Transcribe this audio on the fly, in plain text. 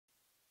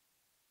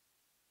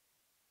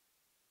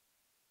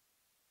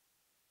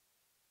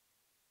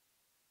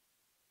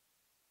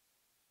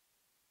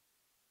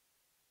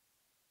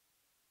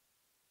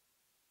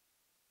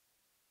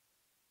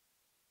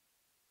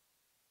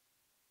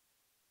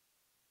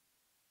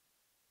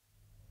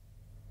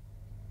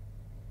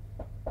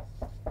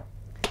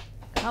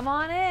Come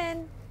on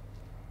in.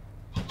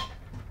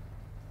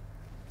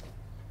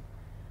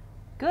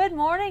 Good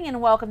morning and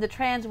welcome to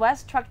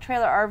Transwest Truck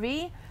Trailer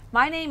RV.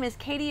 My name is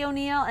Katie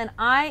O'Neill and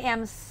I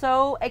am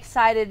so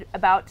excited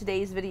about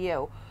today's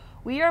video.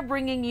 We are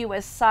bringing you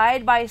a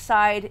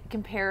side-by-side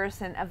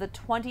comparison of the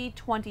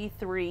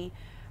 2023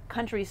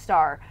 Country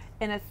Star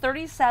in a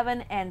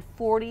 37 and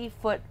 40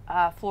 foot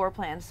floor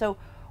plan. So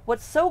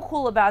what's so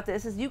cool about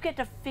this is you get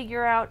to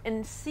figure out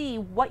and see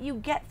what you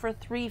get for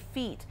 3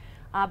 feet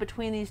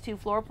between these two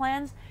floor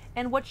plans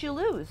and what you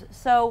lose.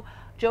 So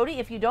Jody,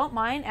 if you don't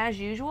mind, as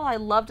usual, I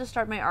love to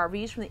start my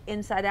RVs from the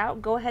inside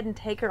out. Go ahead and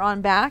take her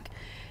on back.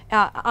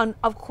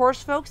 Of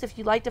course, folks, if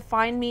you'd like to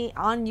find me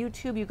on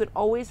YouTube, you could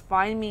always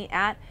find me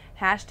at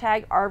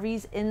hashtag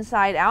RVs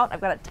Inside Out.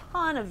 I've got a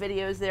ton of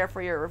videos there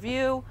for your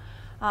review,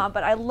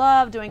 but I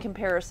love doing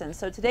comparisons.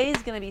 So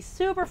today's going to be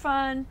super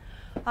fun.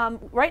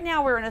 Right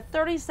now we're in a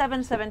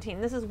 3717.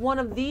 This is one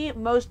of the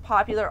most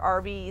popular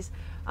RVs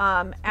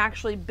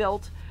actually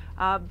built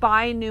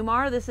by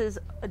Newmar. This is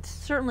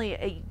certainly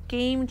a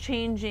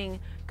game-changing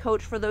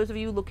coach for those of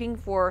you looking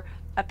for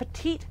a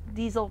petite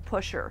diesel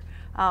pusher.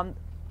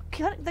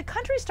 The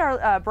Country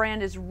Star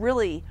brand is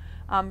really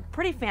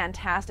pretty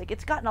fantastic.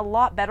 It's gotten a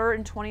lot better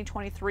in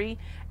 2023,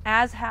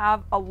 as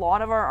have a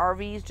lot of our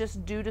RVs,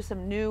 just due to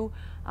some new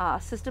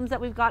systems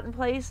that we've got in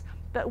place.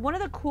 But one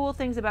of the cool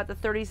things about the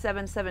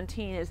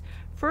 3717 is,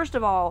 first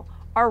of all,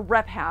 our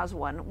rep has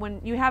one.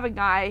 When you have a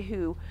guy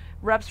who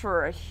reps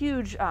for a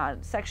huge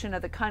section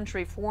of the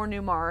country for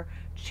Newmar,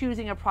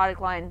 choosing a product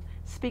line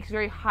speaks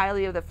very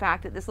highly of the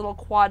fact that this little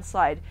quad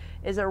slide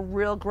is a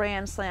real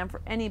grand slam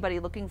for anybody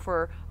looking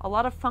for a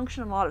lot of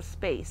function and a lot of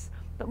space.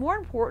 But more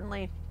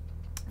importantly,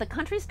 the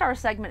Country Star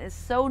segment is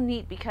so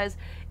neat because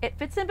it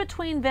fits in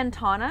between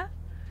Ventana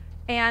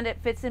and it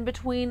fits in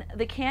between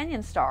the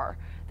Canyon Star.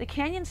 The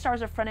Canyon Star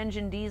is a front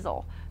engine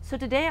diesel. So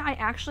today I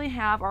actually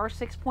have our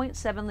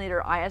 6.7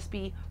 liter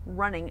ISB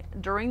running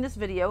during this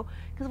video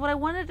because what I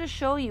wanted to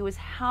show you is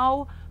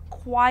how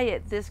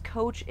quiet this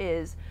coach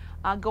is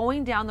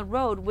going down the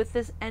road with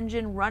this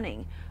engine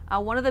running.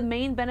 One of the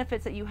main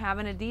benefits that you have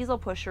in a diesel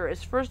pusher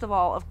is, first of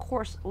all, of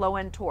course, low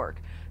end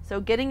torque. So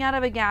getting out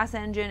of a gas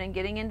engine and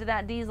getting into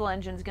that diesel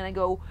engine is going to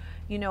go,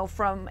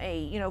 from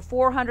a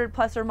 400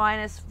 plus or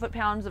minus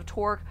foot-pounds of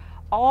torque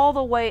all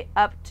the way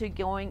up to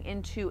going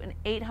into an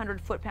 800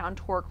 foot-pound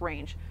torque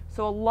range.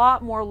 So a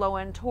lot more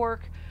low-end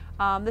torque.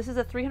 This is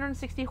a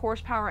 360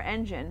 horsepower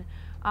engine,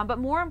 but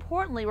more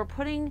importantly, we're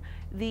putting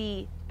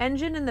the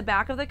engine in the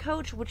back of the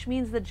coach, which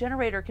means the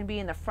generator can be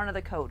in the front of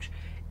the coach.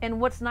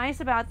 And what's nice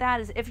about that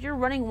is if you're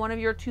running one of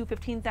your two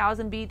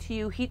 15,000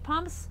 BTU heat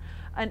pumps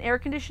and air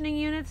conditioning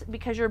units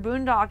because you're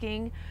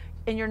boondocking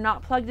and you're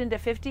not plugged into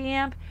 50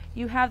 amp,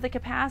 you have the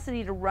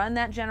capacity to run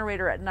that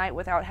generator at night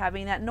without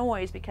having that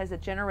noise, because the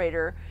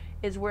generator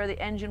is where the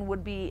engine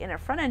would be in a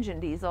front engine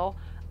diesel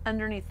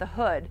underneath the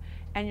hood.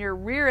 And your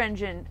rear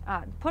engine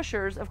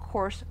pushers, of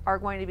course, are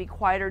going to be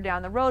quieter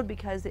down the road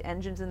because the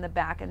engine's in the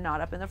back and not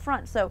up in the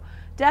front. So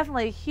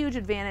definitely a huge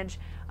advantage.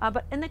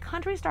 But in the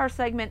Country Star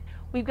segment,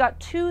 we've got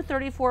two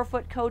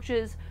 34-foot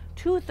coaches,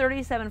 two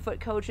 37-foot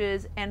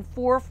coaches, and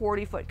 4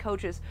 40-foot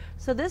coaches.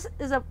 So this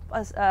is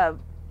a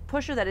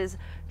pusher that is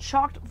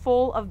chocked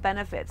full of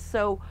benefits.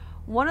 So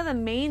one of the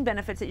main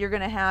benefits that you're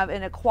going to have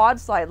in a quad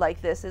slide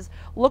like this is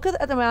look at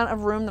the amount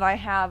of room that I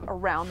have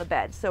around the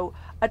bed. So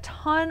a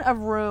ton of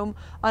room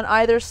on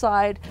either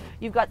side.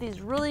 You've got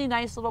these really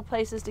nice little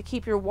places to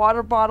keep your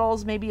water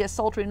bottles, maybe a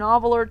sultry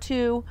novel or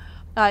two.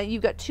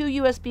 You've got 2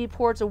 USB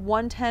ports, a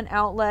 110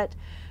 outlet.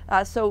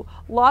 So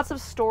lots of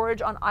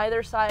storage on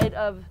either side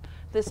of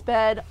this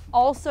bed.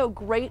 Also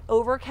great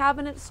over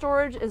cabinet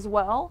storage as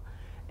well.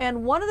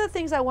 And one of the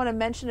things I want to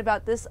mention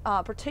about this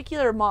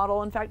particular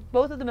model, in fact,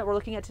 both of them that we're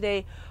looking at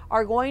today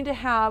are going to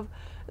have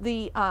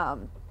the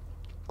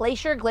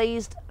glacier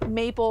glazed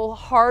maple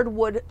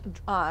hardwood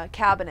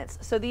cabinets.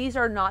 So these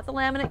are not the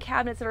laminate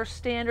cabinets that are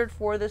standard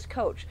for this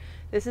coach.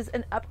 This is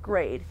an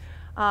upgrade.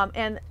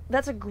 And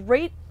that's a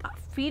great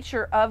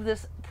feature of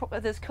this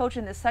coach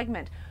in this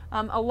segment.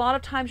 A lot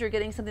of times you're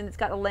getting something that's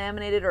got a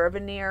laminated or a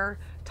veneer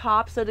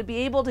top. So to be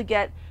able to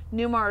get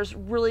Newmar's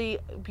really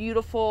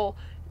beautiful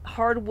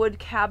hardwood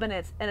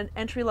cabinets at an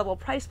entry-level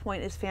price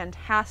point is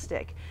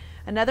fantastic.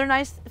 Another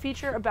nice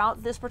feature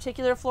about this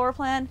particular floor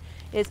plan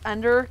is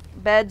under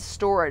bed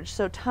storage.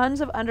 So tons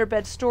of under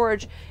bed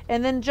storage.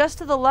 And then just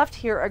to the left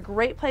here, a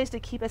great place to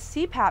keep a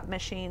CPAP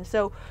machine.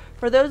 So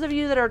for those of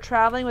you that are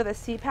traveling with a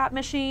CPAP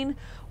machine,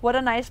 what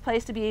a nice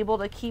place to be able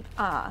to keep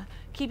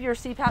your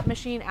CPAP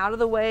machine out of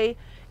the way.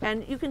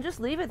 And you can just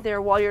leave it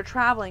there while you're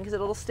traveling because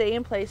it'll stay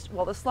in place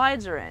while the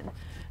slides are in.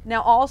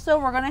 Now also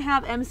we're going to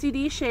have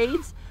MCD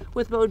shades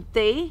with both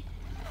day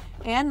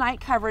and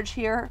night coverage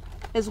here,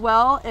 as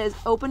well as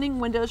opening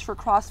windows for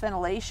cross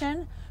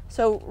ventilation.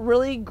 So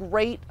really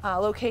great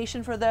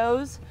location for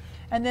those.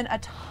 And then a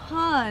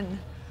ton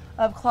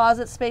of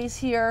closet space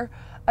here.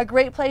 A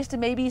great place to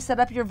maybe set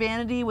up your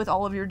vanity with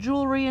all of your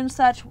jewelry and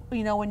such,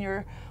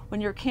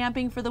 when you're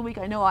camping for the week.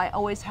 I know I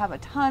always have a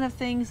ton of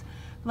things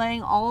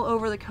laying all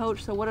over the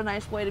coach, so what a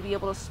nice way to be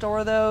able to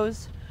store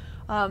those.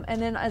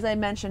 And then, as I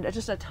mentioned,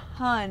 just a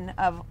ton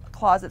of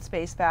closet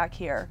space back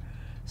here.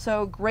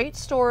 So great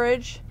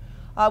storage.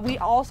 We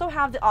also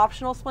have the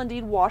optional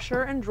Splendide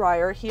washer and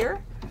dryer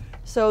here.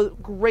 So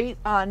great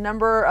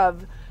number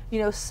of,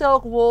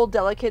 silk, wool,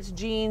 delicates,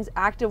 jeans,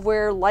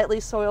 activewear, lightly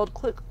soiled,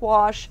 quick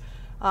wash,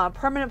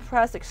 permanent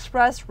press,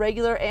 express,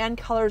 regular, and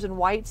colors and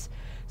whites.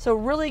 So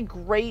really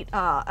great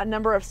a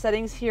number of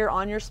settings here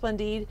on your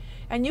Splendide.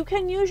 And you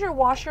can use your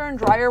washer and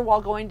dryer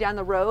while going down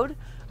the road.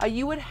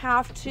 You would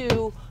have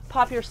to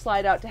pop your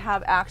slide out to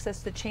have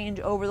access to change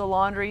over the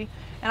laundry.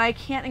 And I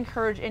can't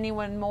encourage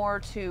anyone more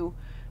to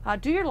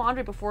do your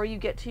laundry before you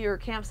get to your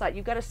campsite.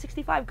 You've got a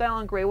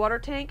 65-gallon gray water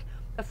tank,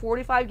 a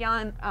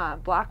 45-gallon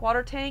black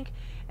water tank,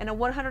 and a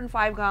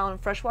 105-gallon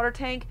freshwater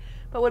tank.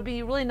 But what would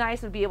be really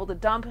nice to be able to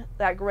dump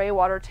that gray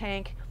water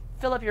tank,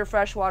 fill up your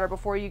fresh water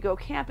before you go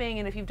camping,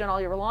 and if you've done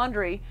all your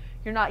laundry,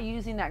 you're not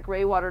using that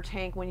gray water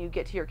tank when you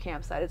get to your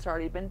campsite. It's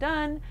already been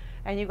done,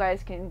 and you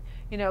guys can,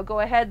 go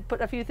ahead,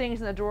 put a few things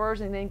in the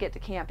drawers, and then get to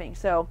camping.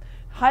 So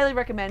highly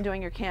recommend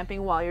doing your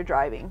camping while you're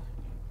driving.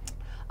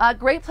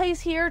 Great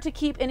place here to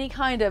keep any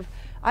kind of,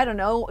 I don't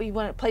know, you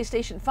want a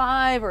PlayStation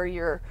 5 or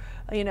your,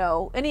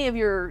 any of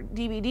your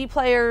DVD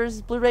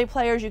players, Blu-ray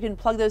players, you can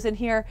plug those in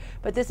here.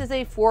 But this is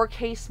a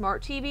 4K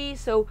smart TV,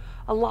 so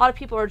a lot of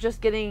people are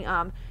just getting,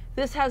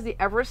 this has the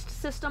Everest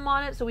system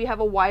on it, so we have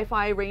a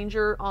Wi-Fi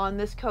Ranger on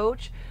this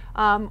coach.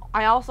 I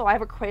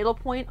have a Cradle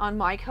Point on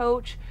my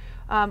coach.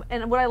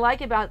 And what I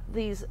like about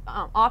these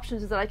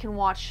options is that I can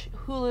watch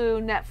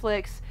Hulu,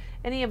 Netflix,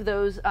 any of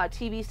those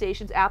TV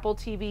stations, Apple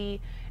TV,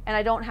 and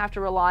I don't have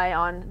to rely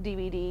on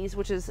DVDs,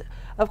 which is,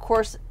 of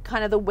course,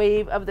 kind of the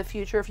wave of the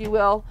future, if you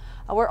will.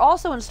 We're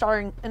also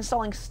installing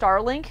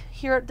Starlink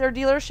here at their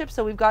dealership,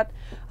 so we've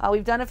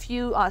done a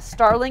few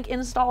Starlink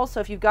installs. So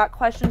if you've got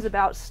questions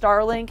about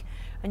Starlink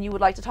and you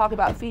would like to talk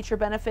about feature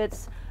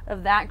benefits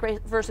of that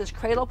versus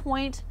Cradle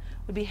Point,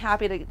 we'd be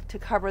happy to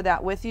cover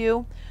that with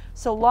you.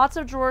 So lots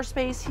of drawer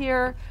space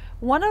here.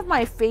 One of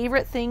my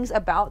favorite things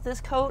about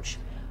this coach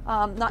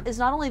is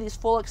not only these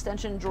full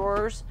extension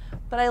drawers,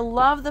 but I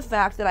love the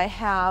fact that I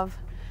have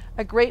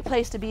a great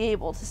place to be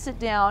able to sit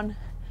down,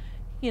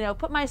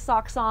 put my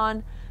socks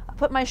on,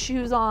 put my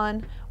shoes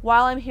on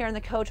while I'm here in the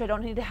coach. I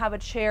don't need to have a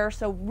chair,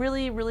 so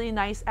really, really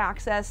nice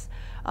access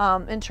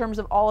in terms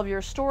of all of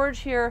your storage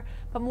here.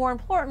 But more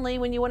importantly,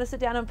 when you want to sit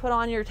down and put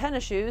on your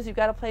tennis shoes, you've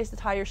got a place to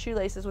tie your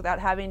shoelaces without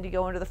having to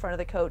go into the front of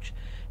the coach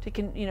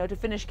to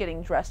finish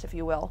getting dressed, if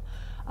you will.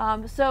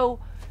 So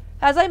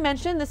as I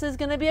mentioned, this is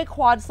going to be a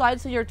quad slide,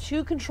 so your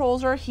two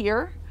controls are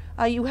here.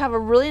 You have a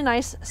really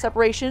nice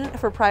separation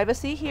for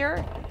privacy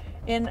here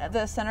in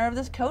the center of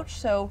this coach.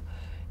 So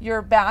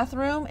your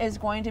bathroom is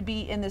going to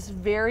be in this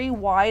very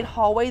wide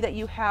hallway that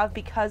you have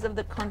because of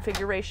the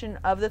configuration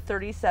of the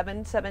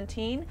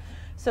 3717.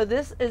 So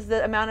this is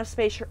the amount of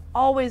space you're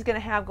always going to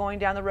have going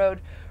down the road,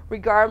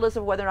 regardless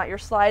of whether or not your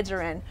slides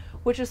are in,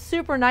 which is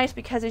super nice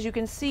because, as you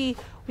can see,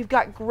 we've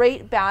got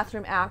great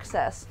bathroom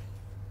access.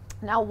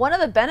 Now, one of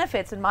the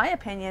benefits, in my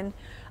opinion,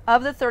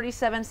 of the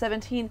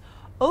 3717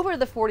 over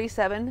the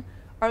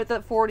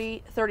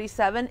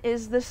 4037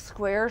 is the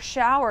square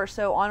shower.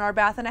 So on our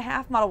bath and a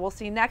half model we'll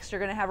see next, you're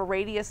going to have a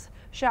radius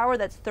shower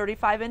that's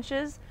 35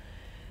 inches.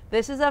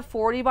 This is a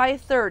 40 by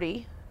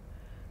 30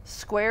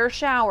 square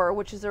shower,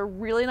 which is a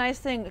really nice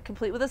thing,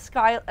 complete with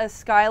a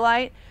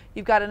skylight.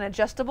 You've got an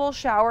adjustable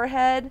shower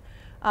head.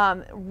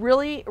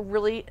 Really,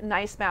 really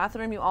nice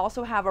bathroom. You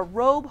also have a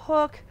robe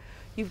hook.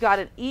 You've got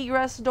an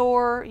egress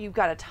door. You've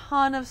got a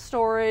ton of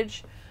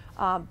storage.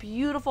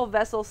 Beautiful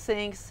vessel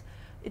sinks.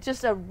 It's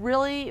just a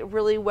really,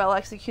 really well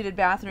executed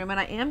bathroom. And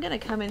I am going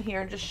to come in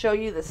here and just show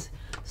you this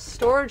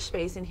storage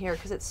space in here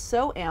because it's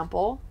so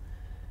ample.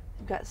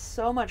 You've got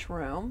so much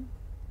room.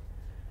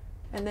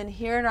 And then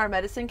here in our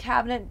medicine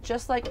cabinet,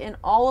 just like in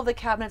all of the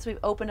cabinets we've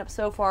opened up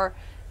so far,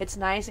 it's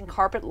nice and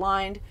carpet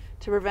lined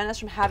to prevent us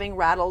from having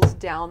rattles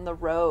down the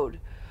road.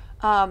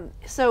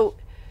 So,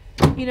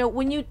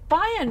 when you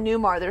buy a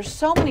Newmar, there's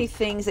so many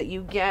things that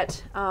you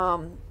get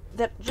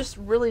that just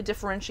really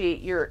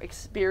differentiate your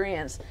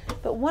experience.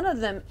 But one of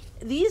them,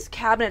 these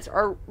cabinets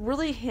are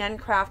really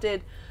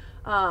handcrafted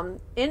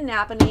in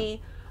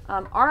Napanee.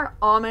 Our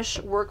Amish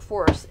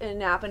workforce in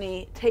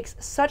Napanee takes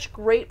such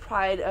great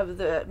pride of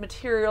the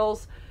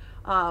materials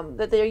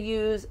that they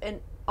use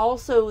and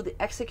also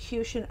the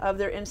execution of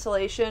their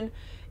installation.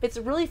 It's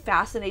really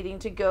fascinating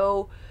to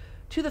go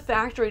to the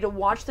factory to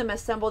watch them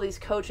assemble these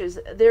coaches.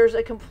 There's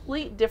a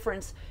complete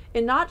difference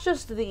in not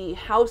just the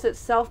house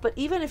itself, but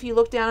even if you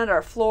look down at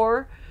our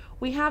floor,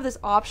 we have this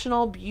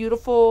optional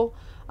beautiful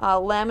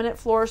laminate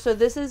floor. So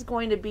this is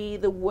going to be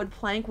the wood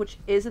plank, which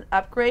is an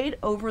upgrade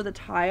over the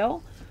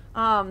tile.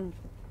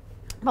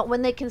 But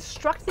when they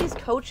construct these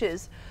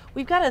coaches,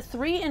 we've got a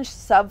 3-inch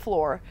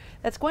subfloor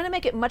that's going to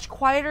make it much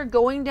quieter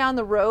going down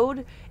the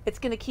road. It's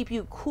going to keep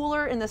you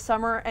cooler in the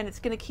summer, and it's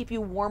going to keep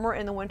you warmer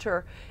in the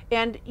winter.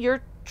 And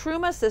your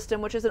Truma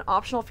system, which is an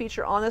optional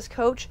feature on this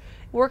coach,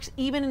 works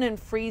even in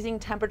freezing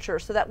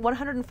temperatures. So that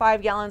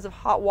 105 gallons of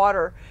hot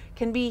water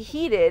can be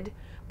heated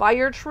by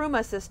your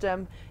Truma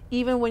system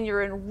even when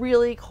you're in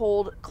really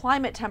cold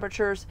climate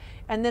temperatures.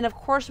 And then of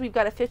course we've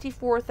got a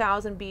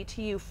 54,000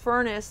 BTU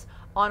furnace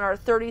on our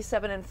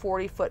 37 and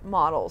 40 foot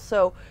models.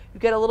 So you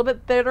get a little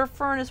bit better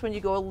furnace when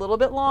you go a little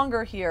bit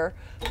longer here.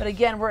 But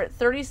again, we're at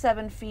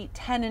 37 feet,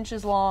 10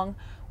 inches long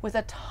with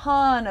a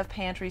ton of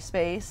pantry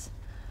space,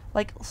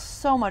 like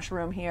so much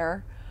room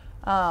here.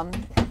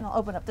 And I'll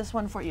open up this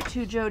one for you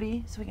too,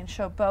 Jody, so we can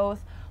show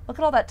both. Look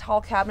at all that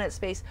tall cabinet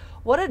space.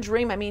 What a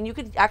dream. I mean, you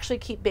could actually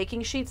keep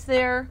baking sheets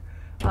there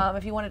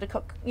if you wanted to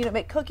cook, you know,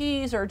 make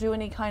cookies or do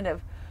any kind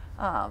of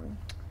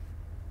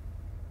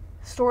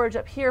storage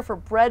up here for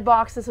bread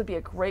boxes. Would be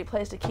a great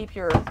place to keep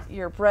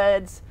your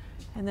breads.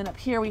 And then up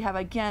here we have,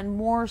 again,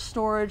 more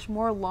storage,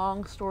 more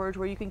long storage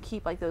where you can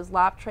keep like those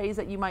lap trays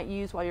that you might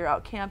use while you're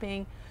out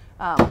camping.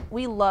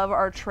 We love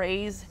our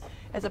trays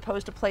as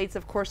opposed to plates.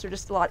 Of course, they're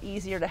just a lot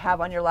easier to have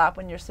on your lap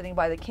when you're sitting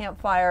by the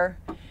campfire.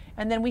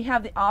 And then we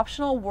have the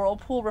optional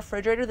Whirlpool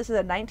refrigerator. This is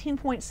a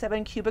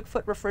 19.7 cubic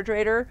foot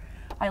refrigerator.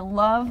 I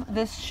love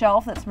this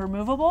shelf that's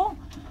removable,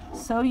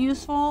 so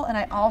useful. And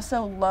I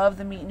also love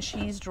the meat and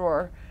cheese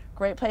drawer.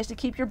 Great place to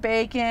keep your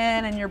bacon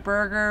and your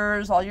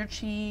burgers, all your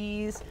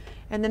cheese.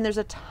 And then there's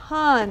a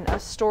ton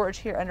of storage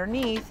here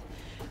underneath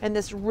and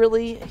this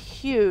really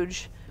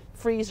huge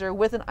freezer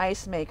with an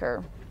ice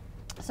maker.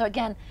 So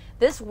again,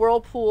 this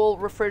Whirlpool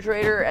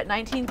refrigerator at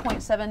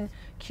 19.7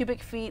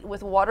 cubic feet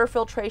with water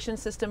filtration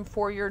system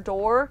for your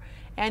door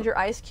and your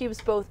ice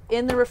cubes both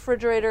in the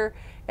refrigerator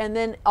and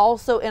then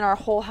also in our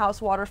whole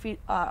house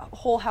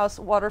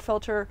water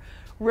filter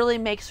really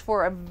makes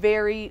for a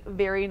very,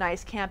 very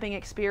nice camping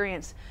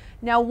experience.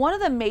 Now, one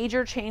of the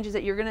major changes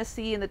that you're going to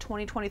see in the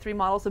 2023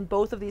 models in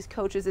both of these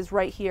coaches is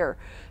right here.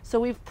 So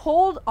we've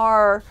pulled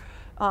our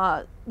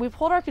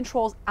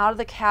controls out of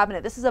the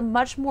cabinet. This is a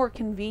much more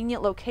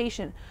convenient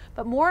location,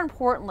 but more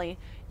importantly,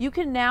 you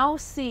can now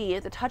see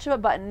at the touch of a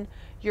button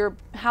your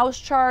house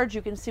charge.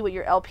 You can see what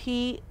your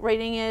LP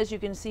rating is. You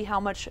can see how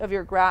much of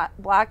your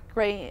black,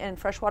 gray, and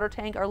freshwater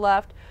tank are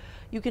left.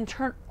 You can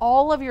turn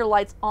all of your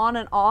lights on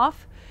and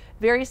off.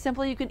 Very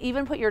simply, you can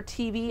even put your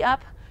TV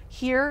up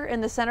here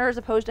in the center as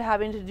opposed to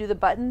having to do the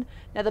button.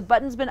 Now the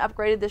button's been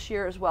upgraded this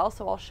year as well,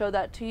 so I'll show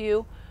that to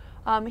you.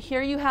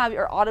 Here you have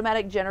your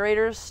automatic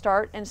generators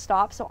start and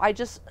stop, so I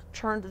just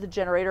turned the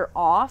generator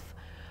off.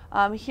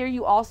 Here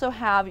you also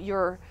have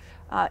your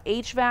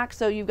HVAC,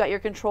 so you've got your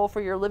control for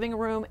your living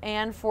room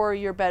and for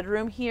your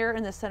bedroom here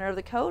in the center of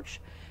the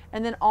coach.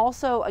 And then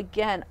also,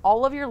 again,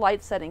 all of your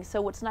light settings. So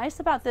what's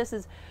nice about this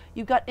is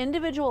you've got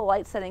individual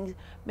light settings.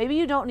 Maybe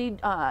you don't need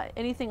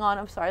anything on.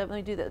 I'm sorry, let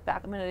me do that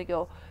back a minute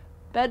ago.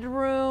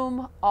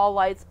 Bedroom, all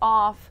lights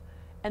off,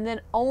 and then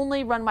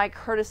only run my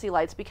courtesy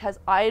lights because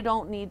I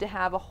don't need to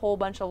have a whole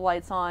bunch of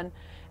lights on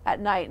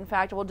at night. In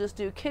fact, we'll just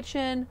do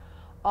kitchen,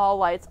 all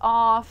lights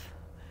off,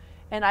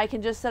 and I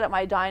can just set up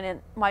my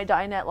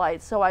dinette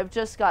lights. So I've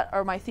just got,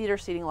 or my theater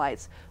seating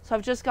lights. So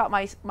I've just got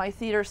my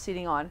theater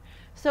seating on.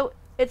 So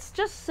it's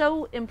just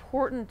so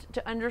important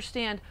to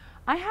understand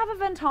I have a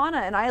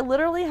Ventana and I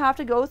literally have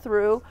to go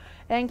through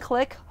and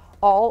click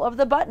all of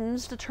the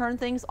buttons to turn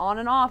things on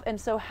and off. And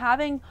so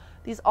having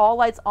these all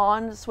lights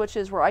on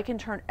switches where I can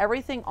turn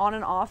everything on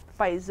and off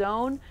by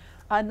zone,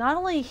 not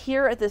only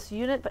here at this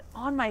unit, but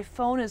on my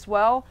phone as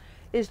well,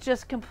 is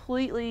just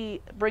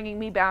completely bringing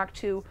me back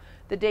to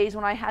the days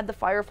when I had the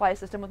Firefly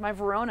system with my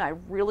Verona. I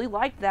really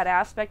liked that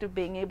aspect of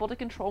being able to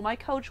control my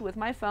coach with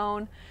my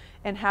phone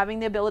and having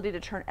the ability to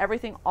turn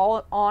everything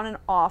all on and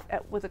off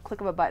with a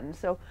click of a button.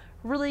 So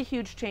really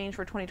huge change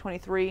for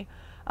 2023.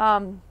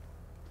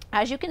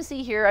 As you can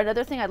see here,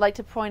 another thing I'd like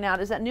to point out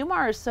is that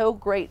Newmar is so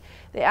great.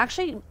 They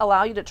actually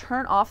allow you to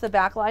turn off the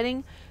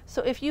backlighting.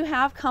 So if you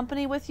have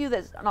company with you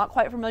that's not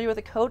quite familiar with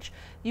a coach,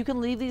 you can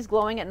leave these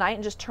glowing at night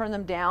and just turn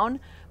them down.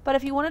 But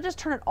if you want to just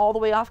turn it all the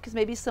way off because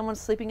maybe someone's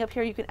sleeping up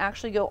here, you can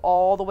actually go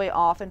all the way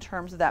off in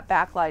terms of that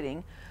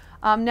backlighting.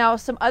 Now,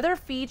 some other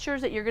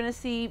features that you're going to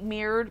see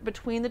mirrored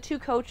between the two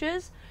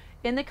coaches.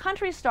 In the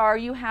Country Star,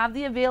 you have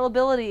the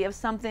availability of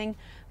something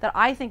that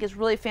I think is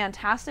really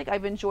fantastic.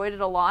 I've enjoyed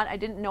it a lot. I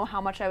didn't know how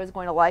much I was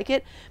going to like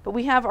it, but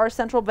we have our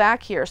central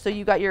back here. So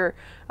you got your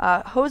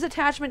hose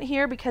attachment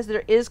here because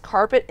there is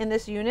carpet in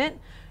this unit.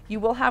 You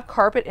will have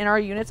carpet in our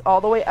units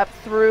all the way up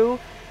through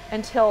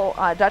until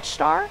Dutch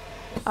Star.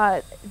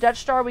 Dutch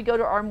Star, we go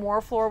to our Moor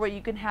floor where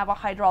you can have a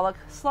hydraulic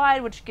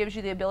slide, which gives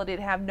you the ability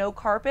to have no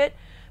carpet.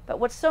 But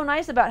what's so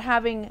nice about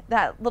having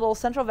that little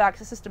central vac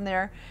system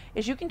there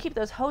is you can keep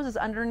those hoses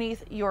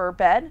underneath your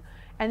bed,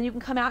 and you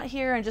can come out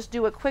here and just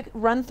do a quick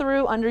run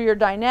through under your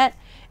dinette.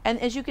 And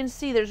as you can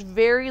see, there's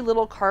very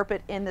little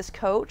carpet in this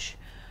coach.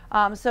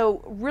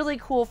 So really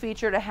cool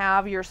feature to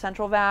have your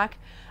central vac.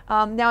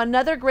 Now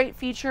another great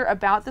feature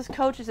about this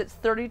coach is its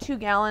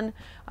 32-gallon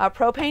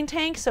propane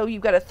tank. So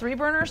you've got a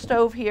 3-burner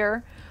stove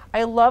here.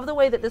 I love the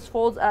way that this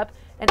folds up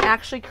and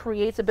actually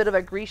creates a bit of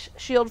a grease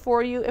shield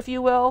for you, if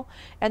you will.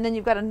 And then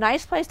you've got a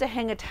nice place to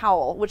hang a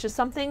towel, which is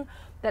something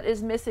that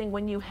is missing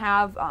when you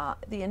have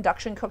the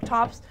induction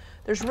cooktops.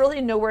 There's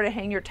really nowhere to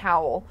hang your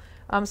towel.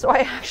 So I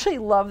actually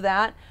love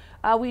that.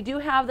 We do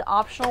have the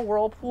optional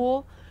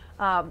Whirlpool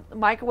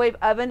microwave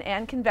oven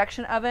and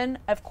convection oven.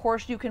 Of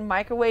course, you can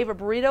microwave a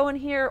burrito in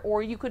here,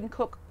 or you can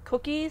cook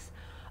cookies.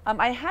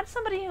 I had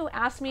somebody who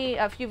asked me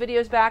a few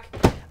videos back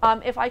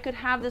if I could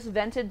have this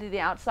vented to the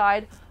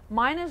outside.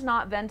 Mine is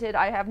not vented.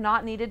 I have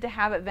not needed to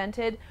have it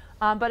vented.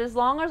 But as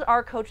long as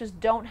our coaches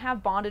don't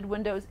have bonded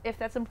windows, if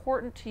that's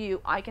important to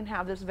you, I can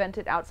have this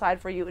vented outside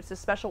for you. It's a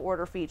special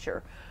order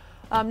feature.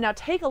 Now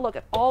take a look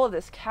at all of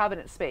this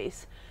cabinet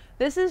space.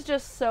 This is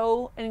just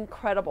so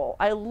incredible.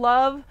 I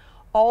love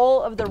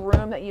all of the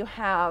room that you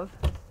have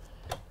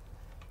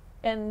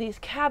in these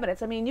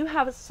cabinets. I mean, you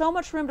have so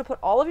much room to put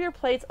all of your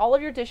plates, all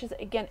of your dishes.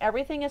 Again,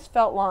 everything is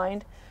felt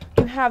lined.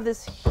 You have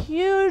this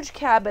huge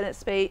cabinet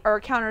space or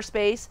counter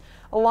space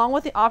along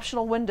with the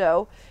optional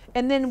window.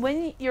 And then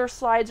when your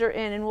slides are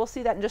in, and we'll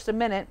see that in just a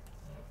minute,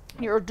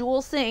 your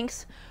dual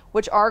sinks,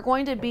 which are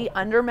going to be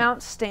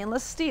undermount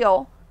stainless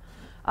steel.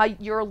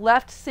 Your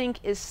left sink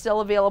is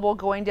still available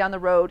going down the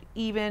road,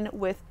 even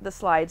with the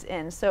slides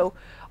in. So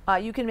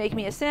you can make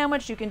me a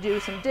sandwich, you can do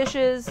some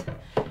dishes,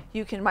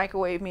 you can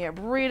microwave me a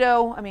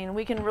burrito. I mean,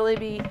 we can really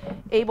be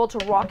able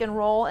to rock and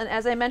roll. And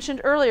as I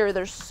mentioned earlier,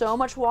 there's so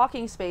much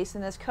walking space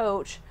in this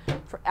coach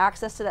for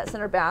access to that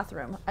center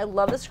bathroom. I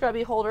love the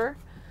scrubby holder,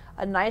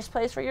 a nice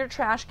place for your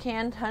trash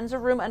can, tons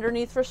of room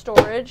underneath for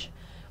storage.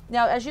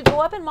 Now, as you go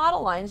up in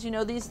model lines, you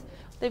know,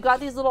 they've got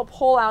these little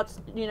pull-outs,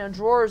 you know,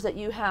 drawers that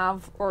you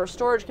have, or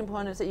storage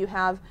components that you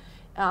have.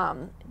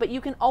 But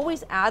you can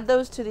always add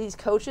those to these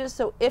coaches.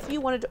 So if you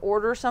wanted to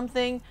order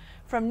something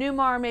from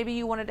Newmar, maybe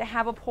you wanted to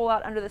have a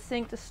pull-out under the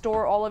sink to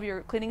store all of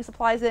your cleaning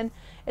supplies in,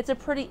 it's a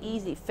pretty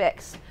easy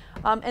fix.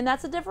 And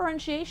that's a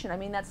differentiation. I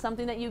mean, that's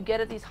something that you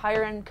get at these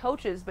higher-end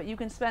coaches, but you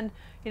can spend,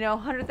 you know,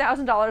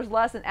 $100,000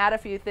 less and add a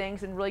few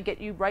things and really get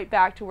you right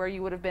back to where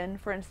you would have been,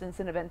 for instance,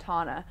 in a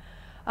Ventana.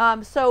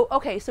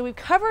 Okay, so we've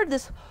covered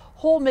this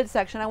whole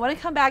midsection. I want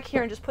to come back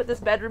here and just put this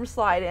bedroom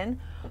slide in.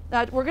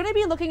 We're going to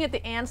be looking at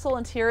the Ansel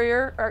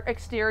interior or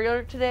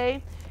exterior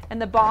today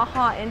and the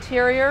Baja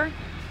interior.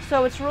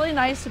 So it's really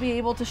nice to be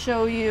able to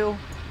show you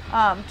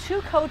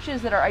two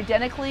coaches that are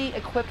identically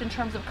equipped in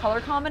terms of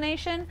color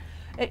combination.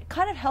 It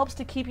kind of helps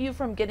to keep you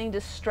from getting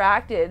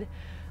distracted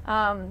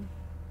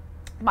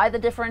by the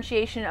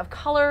differentiation of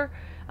color,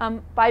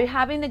 by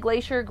having the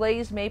glacier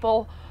glazed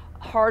maple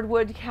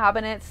hardwood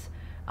cabinets,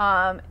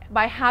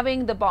 by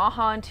having the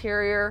Baja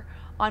interior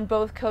on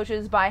both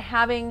coaches, by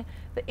having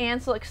the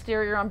Ansel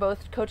exterior on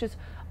both coaches.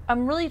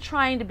 I'm really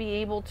trying to be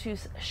able to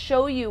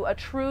show you a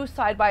true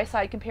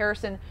side-by-side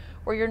comparison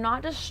where you're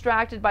not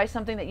distracted by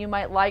something that you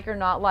might like or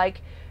not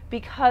like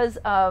because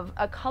of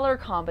a color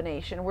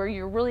combination, where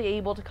you're really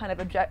able to kind of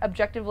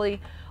objectively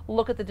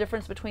look at the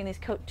difference between these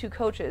two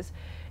coaches.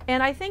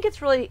 And I think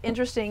it's really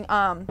interesting.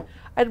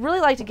 I'd really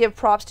like to give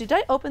props to, did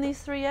I open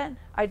these three yet?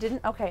 I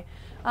didn't? Okay.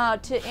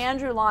 To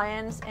Andrew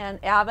Lyons and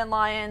Avon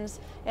Lyons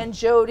and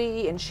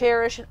Jody and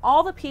Cherish and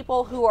all the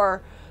people who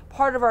are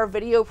part of our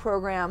video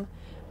program.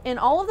 In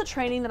all of the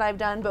training that I've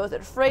done, both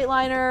at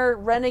Freightliner,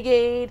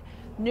 Renegade,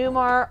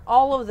 Newmar,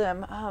 all of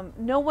them,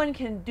 no one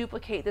can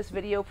duplicate this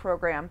video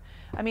program.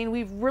 I mean,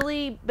 we've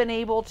really been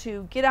able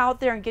to get out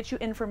there and get you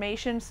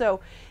information.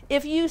 So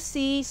if you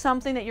see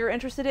something that you're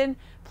interested in,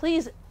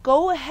 please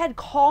go ahead,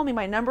 call me.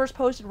 My number is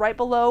posted right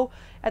below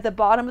at the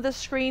bottom of the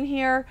screen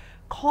here.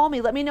 Call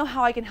me, let me know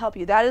how I can help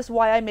you. That is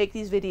why I make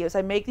these videos.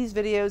 I make these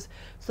videos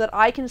so that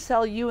I can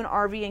sell you an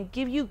RV and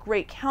give you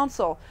great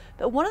counsel.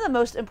 But one of the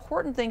most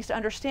important things to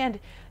understand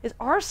is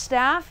our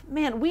staff,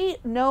 man, we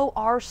know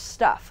our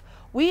stuff.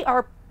 We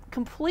are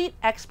complete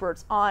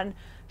experts on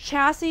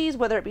chassis,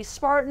 whether it be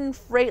Spartan,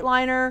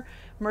 Freightliner,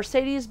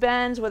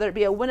 Mercedes-Benz, whether it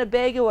be a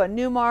Winnebago, a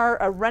Newmar,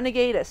 a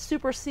Renegade, a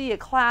Super C, a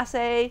Class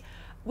A.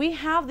 We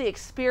have the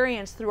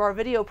experience through our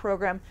video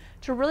program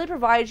to really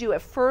provide you a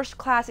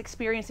first-class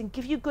experience and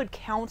give you good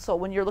counsel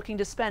when you're looking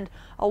to spend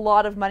a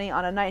lot of money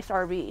on a nice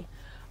RV.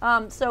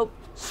 So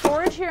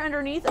storage here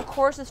underneath, of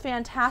course, is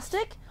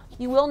fantastic.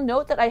 You will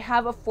note that I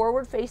have a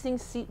forward-facing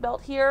seat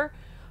belt here.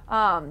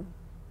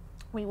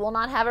 We will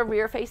not have a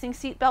rear-facing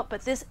seat belt,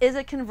 but this is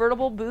a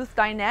convertible booth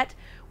dinette,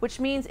 which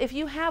means if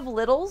you have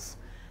littles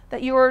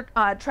that you're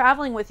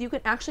traveling with, you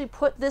can actually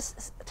put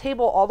this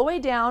table all the way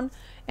down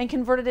and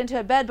convert it into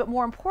a bed. But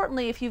more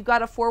importantly, if you've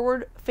got a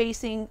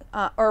forward-facing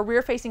or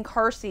rear-facing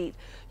car seat,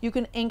 you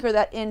can anchor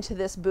that into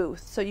this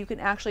booth. So you can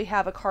actually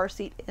have a car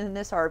seat in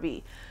this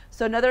RV.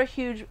 So another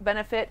huge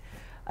benefit.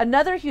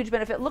 Another huge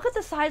benefit, look at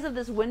the size of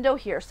this window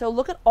here. So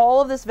look at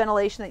all of this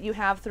ventilation that you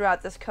have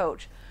throughout this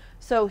coach.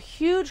 So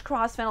huge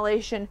cross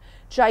ventilation,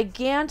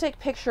 gigantic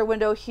picture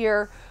window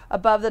here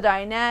above the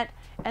dinette.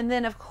 And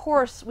then of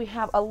course we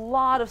have a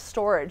lot of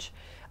storage.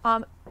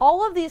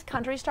 All of these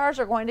Country Stars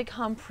are going to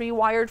come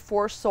pre-wired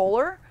for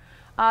solar.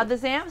 The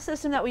ZAMP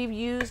system that we've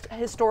used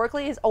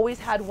historically has always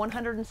had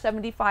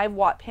 175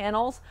 watt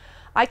panels.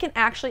 I can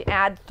actually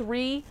add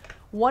 3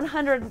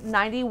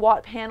 190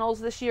 watt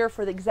panels this year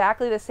for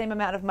exactly the same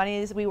amount of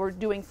money as we were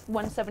doing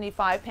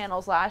 175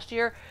 panels last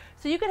year.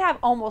 So you could have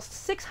almost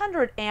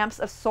 600 amps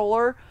of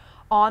solar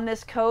on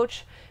this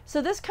coach. So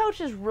this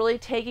coach is really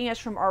taking us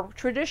from our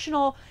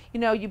traditional, you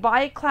know, you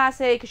buy a Class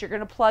A because you're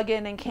going to plug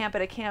in and camp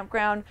at a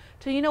campground,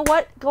 to, you know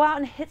what, go out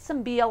and hit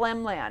some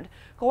BLM land.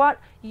 Go out,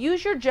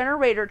 use your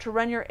generator to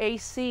run your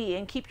AC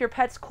and keep your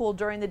pets cool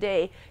during the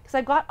day, because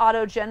I've got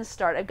auto gen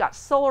start, I've got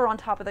solar on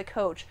top of the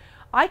coach.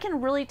 I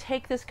can really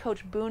take this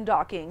coach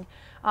boondocking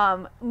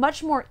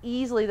much more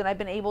easily than I've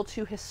been able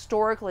to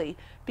historically,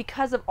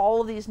 because of all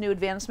of these new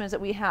advancements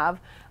that we have,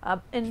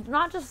 and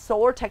not just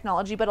solar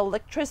technology, but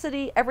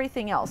electricity,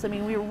 everything else. I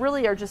mean, we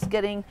really are just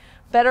getting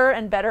better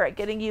and better at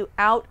getting you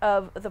out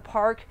of the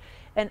park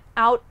and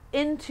out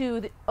into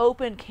the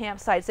open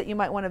campsites that you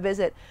might want to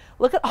visit.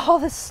 Look at all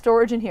this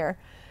storage in here.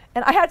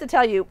 And I have to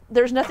tell you,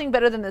 there's nothing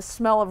better than the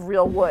smell of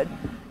real wood.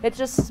 It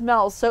just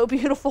smells so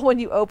beautiful when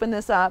you open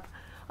this up.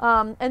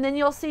 And then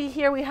you'll see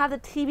here we have the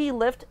TV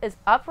lift is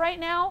up right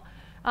now,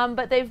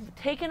 but they've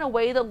taken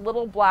away the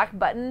little black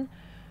button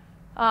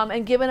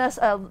and given us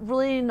a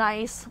really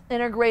nice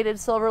integrated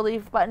silver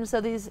leaf button.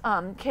 So these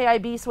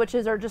KIB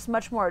switches are just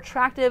much more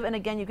attractive. And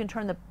again, you can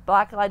turn the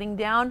black lighting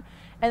down,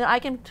 and I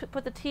can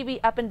put the TV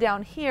up and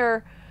down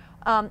here,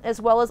 as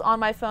well as on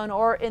my phone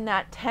or in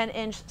that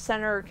 10-inch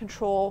center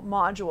control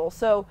module.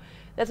 So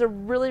that's a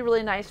really,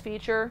 really nice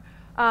feature.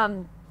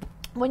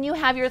 When you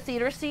have your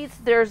theater seats,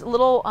 there's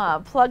little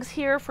plugs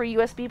here for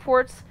USB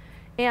ports,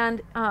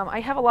 and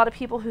I have a lot of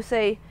people who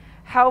say,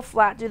 how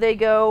flat do they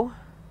go?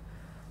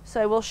 So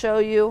I will show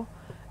you.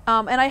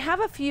 And I have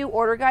a few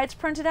order guides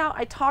printed out.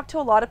 I talked to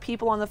a lot of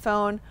people on the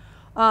phone.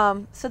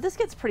 So this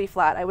gets pretty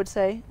flat, I would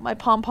say. My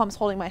pom-pom's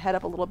holding my head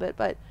up a little bit,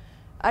 but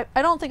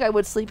I don't think I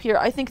would sleep here.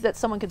 I think that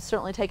someone could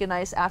certainly take a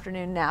nice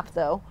afternoon nap,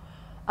 though.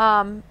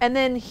 And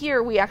then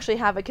here we actually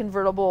have a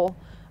convertible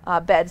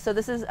bed. So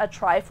this is a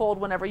trifold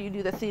whenever you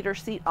do the theater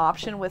seat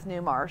option with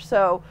Newmar.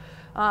 So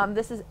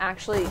this is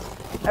actually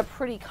a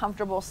pretty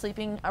comfortable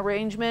sleeping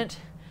arrangement.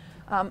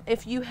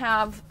 If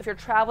you're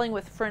traveling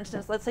with, for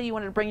instance, let's say you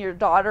wanted to bring your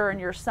daughter and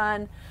your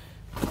son,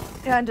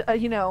 and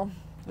you know,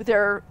 with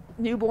their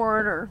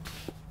newborn or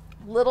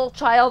little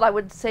child, I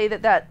would say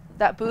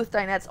that booth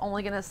dinette's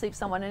only going to sleep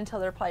someone in until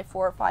they're probably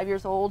 4 or 5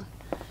 years old.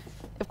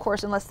 Of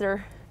course, unless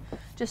they're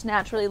just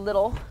naturally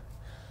little.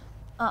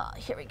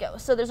 Here we go.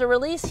 So there's a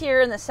release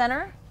here in the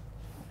center,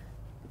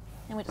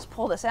 and we just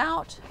pull this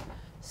out.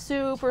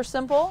 Super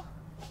simple.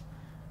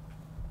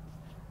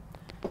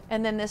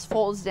 And then this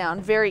folds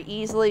down very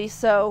easily.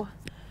 So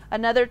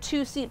another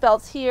 2 seat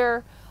belts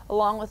here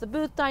along with the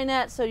booth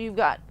dinette. So you've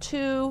got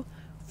 2,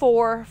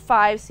 4,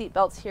 5 seat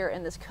belts here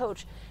in this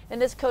coach. And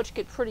this coach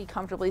could pretty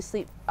comfortably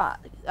sleep,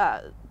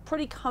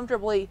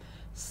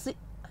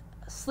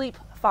 sleep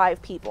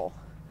 5 people.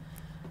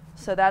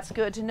 So that's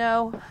good to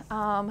know.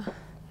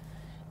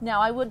 Now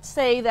I would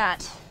say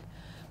that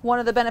one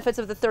of the benefits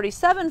of the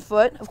 37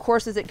 foot, of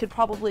course, is it could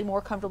probably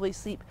more comfortably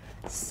sleep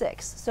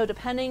 6. So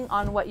depending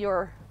on what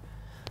your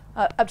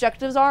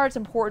objectives are, it's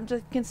important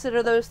to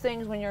consider those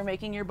things when you're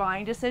making your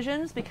buying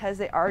decisions, because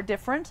they are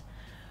different.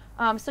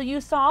 So you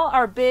saw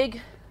our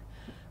big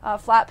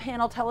flat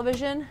panel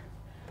television.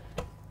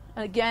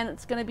 And again,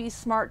 it's going to be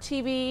smart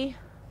TV.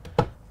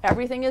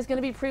 Everything is going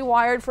to be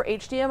pre-wired for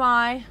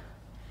HDMI.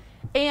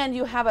 And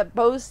you have a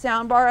Bose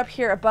soundbar up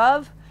here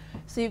above.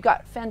 So you've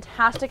got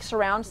fantastic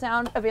surround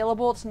sound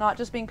available. It's not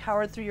just being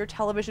powered through your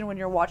television when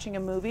you're watching a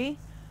movie.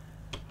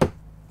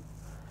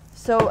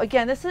 So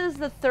again, this is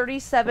the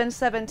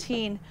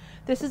 3717.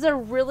 This is a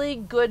really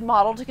good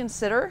model to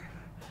consider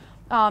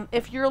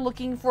if you're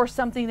looking for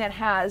something that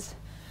has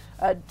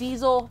a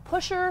diesel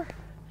pusher,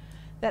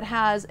 that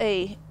has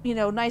a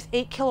nice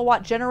 8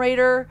 kilowatt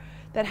generator,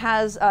 that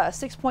has a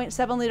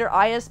 6.7 liter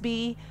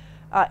ISB,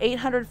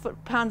 800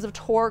 foot-pounds of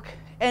torque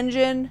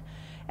engine,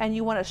 and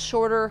you want a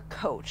shorter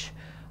coach.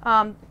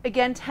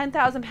 Again,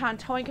 10,000 pound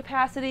towing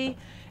capacity.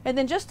 And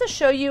then just to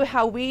show you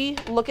how we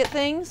look at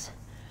things,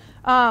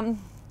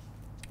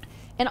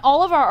 in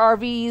all of our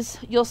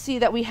RVs, you'll see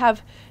that we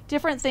have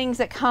different things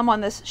that come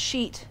on this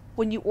sheet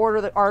when you order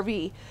the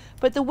RV.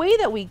 But the way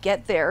that we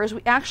get there is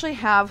we actually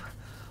have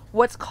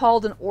what's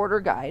called an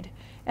order guide.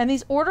 And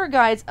these order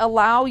guides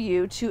allow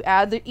you to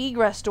add the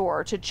egress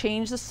door, to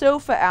change the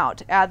sofa out,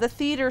 to add the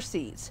theater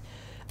seats.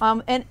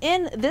 And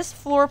in this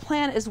floor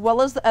plan, as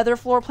well as the other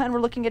floor plan we're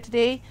looking at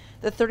today,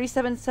 the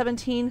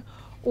 3717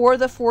 or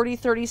the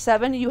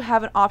 4037, you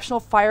have an optional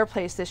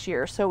fireplace this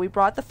year. So we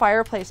brought the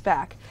fireplace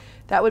back.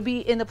 That would be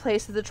in the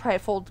place of the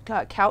trifold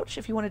couch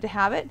if you wanted to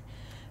have it.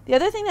 The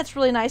other thing that's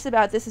really nice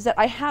about this is that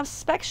I have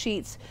spec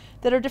sheets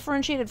that are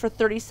differentiated for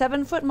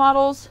 37-foot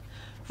models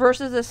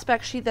versus a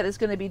spec sheet that is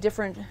going to be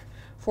different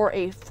for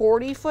a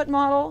 40-foot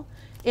model.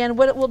 And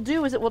what it will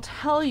do is it will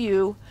tell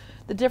you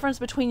the difference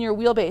between your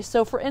wheelbase.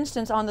 So for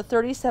instance, on the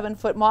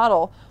 37-foot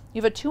model,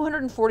 you have a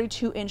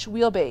 242-inch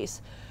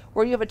wheelbase,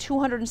 where you have a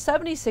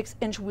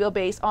 276-inch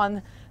wheelbase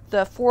on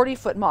the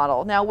 40-foot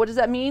model. Now, what does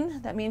that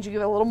mean? That means you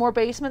get a little more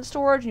basement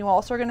storage, and you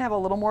also are going to have a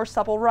little more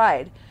supple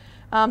ride.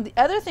 The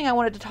other thing I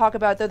wanted to talk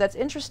about, though, that's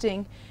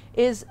interesting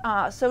is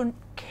so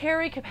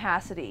carry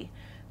capacity.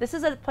 This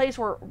is a place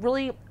where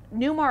really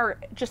Newmar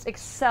just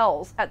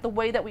excels at the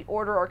way that we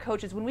order our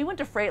coaches. When we went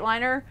to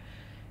Freightliner,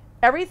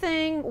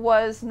 everything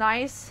was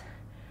nice.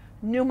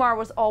 Newmar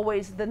was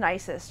always the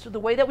nicest. The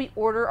way that we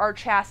order our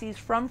chassis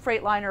from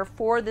Freightliner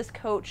for this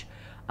coach,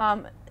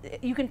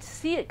 you can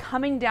see it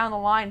coming down the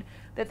line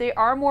that they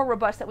are more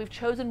robust, that we've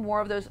chosen more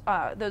of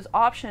those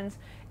options.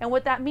 And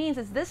what that means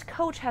is this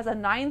coach has a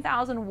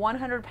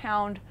 9,100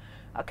 pound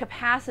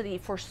capacity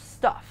for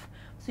stuff.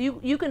 So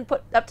you can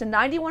put up to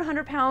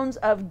 9,100 pounds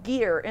of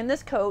gear in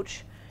this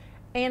coach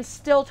and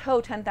still tow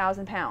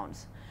 10,000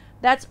 pounds.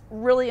 That's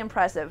really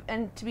impressive.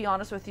 And to be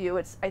honest with you,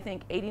 it's, I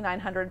think,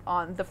 8,900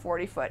 on the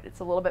 40-foot. It's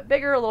a little bit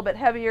bigger, a little bit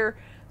heavier,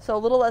 so a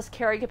little less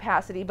carry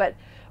capacity. But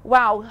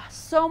wow,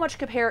 so much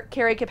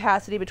carry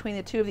capacity between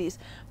the two of these.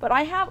 But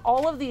I have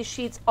all of these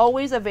sheets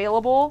always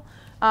available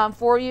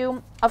for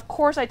you. Of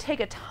course, I take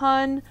a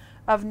ton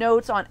of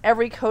notes on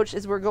every coach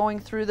as we're going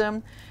through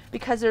them,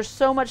 because there's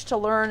so much to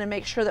learn and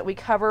make sure that we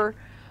cover.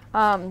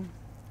 To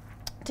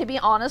be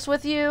honest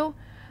with you,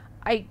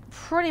 I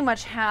pretty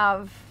much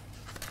have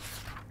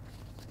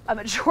a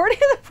majority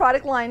of the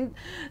product line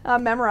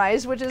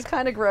memorized, which is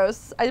kind of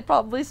gross. I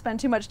probably spend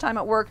too much time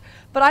at work,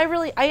 but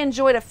I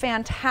enjoyed a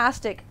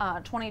fantastic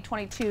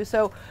 2022.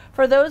 So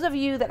for those of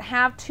you that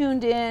have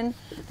tuned in,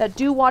 that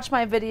do watch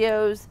my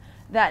videos,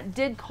 that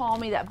did call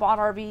me, that bought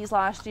RVs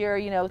last year,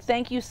 you know,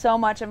 thank you so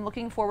much. I'm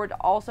looking forward to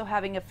also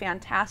having a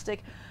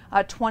fantastic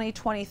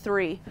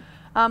 2023.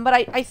 But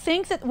I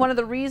think that one of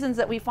the reasons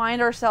that we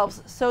find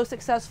ourselves so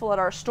successful at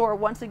our store,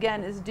 once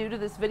again, is due to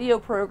this video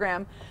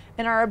program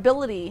and our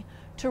ability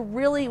to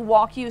really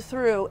walk you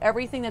through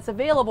everything that's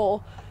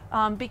available,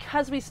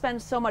 because we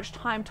spend so much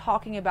time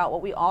talking about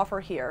what we offer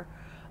here.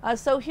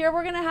 So here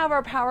we're going to have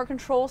our power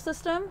control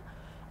system,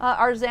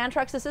 our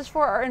Xantrex. This is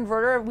for our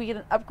inverter. We get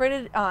an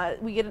upgraded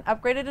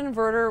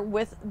inverter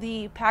with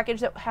the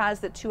package that has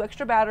the 2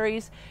 extra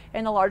batteries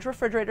and the large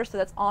refrigerator. So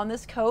that's on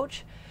this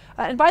coach.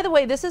 And by the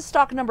way, this is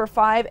stock number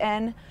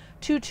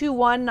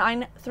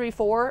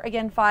 5N221934.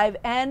 Again,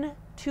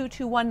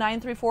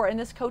 5N221934, and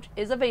this coach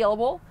is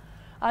available.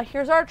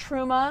 Here's our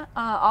Truma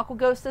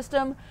AquaGo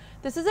system.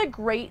 This is a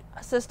great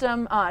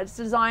system. It's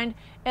designed,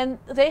 and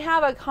they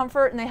have a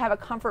Comfort and they have a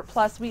Comfort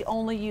Plus. We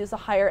only use a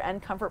higher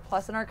end Comfort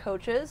Plus in our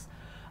coaches.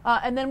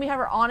 And then we have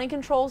our awning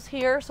controls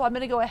here. So I'm going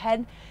to go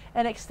ahead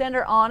and extend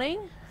our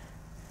awning.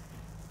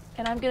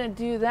 And I'm going to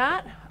do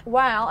that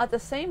while at the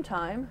same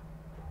time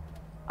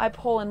I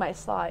pull in my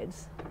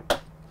slides.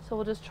 So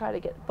we'll just try to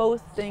get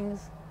both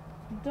things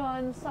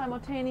done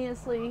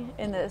simultaneously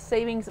in the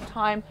savings of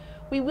time.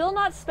 We will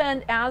not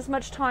spend as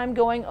much time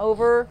going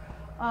over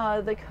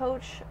the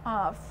coach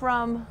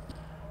from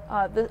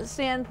the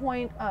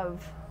standpoint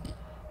of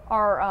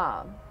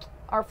our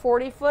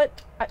 40-foot.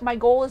 My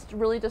goal is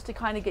really just to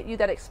kind of get you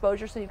that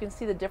exposure so you can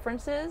see the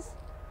differences.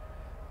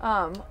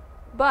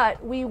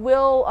 But we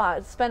will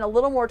spend a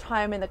little more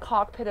time in the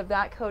cockpit of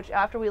that coach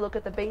after we look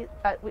at the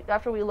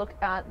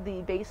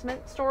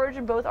basement storage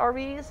in both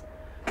RVs,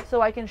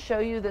 so I can show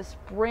you this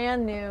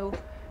brand new,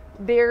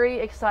 very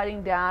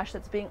exciting dash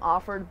that's being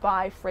offered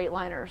by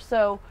Freightliner.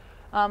 So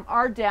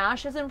our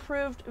dash has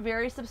improved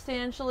very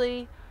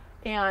substantially,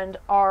 and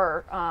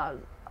our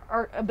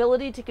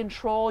ability to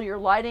control your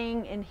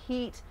lighting and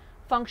heat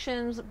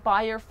functions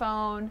by your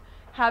phone,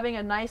 having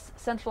a nice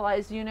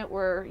centralized unit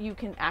where you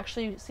can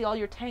actually see all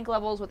your tank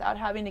levels without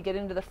having to get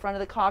into the front of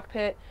the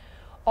cockpit.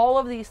 All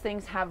of these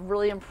things have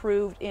really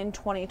improved in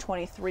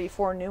 2023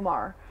 for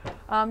Newmar.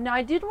 Now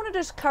I did want to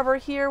just cover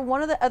here,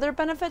 one of the other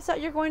benefits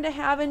that you're going to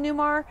have in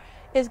Newmar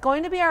is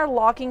going to be our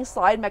locking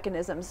slide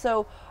mechanism.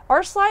 So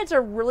our slides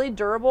are really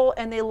durable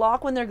and they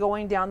lock when they're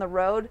going down the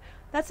road.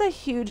 That's a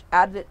huge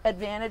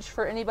advantage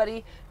for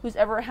anybody who's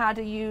ever had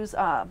to use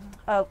a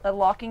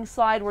locking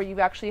slide where you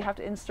actually have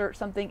to insert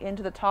something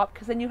into the top,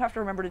 because then you have to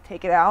remember to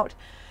take it out.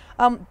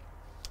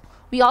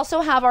 We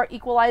also have our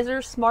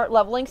equalizer smart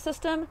leveling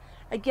system.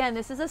 Again,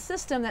 this is a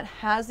system that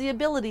has the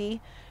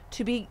ability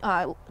to be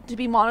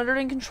monitored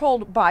and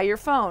controlled by your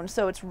phone.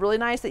 So it's really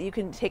nice that you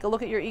can take a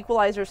look at your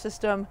equalizer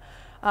system.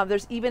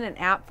 There's even an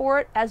app for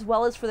it, as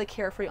well as for the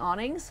Carefree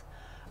awnings.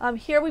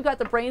 Here we've got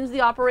the brains of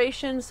the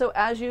operation. So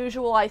as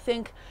usual, I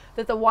think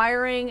that the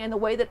wiring and the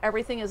way that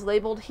everything is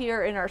labeled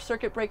here in our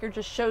circuit breaker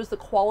just shows the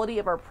quality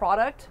of our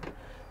product.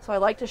 So I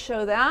like to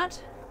show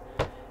that.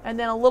 And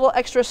then a little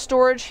extra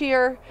storage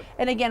here.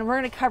 And again, we're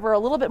going to cover a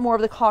little bit more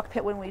of the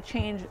cockpit when we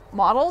change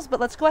models, but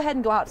let's go ahead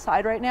and go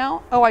outside right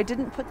now. Oh, I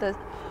didn't put the,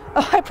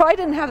 oh, I probably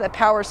didn't have the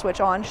power switch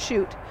on,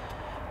 shoot.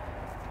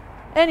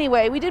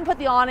 Anyway, we did put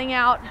the awning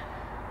out,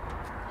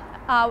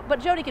 but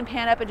Jody can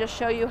pan up and just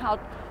show you how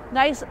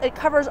nice, it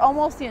covers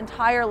almost the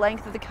entire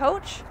length of the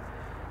coach.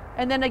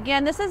 And then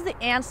again, this is the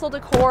Ansel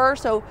decor,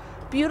 so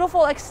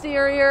beautiful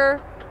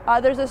exterior.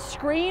 There's a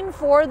screen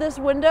for this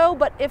window,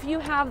 but if you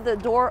have the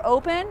door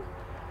open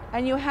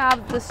and you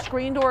have the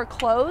screen door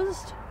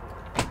closed,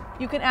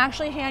 You can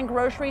actually hand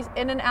groceries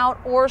in and out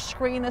or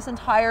screen this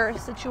entire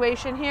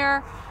situation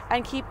here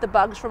and keep the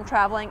bugs from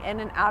traveling in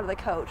and out of the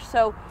coach.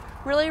 So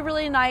really,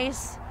 really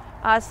nice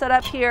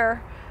setup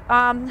here.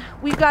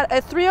 We've got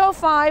a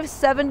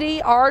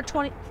 305/70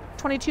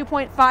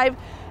 R22.5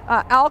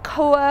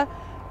 Alcoa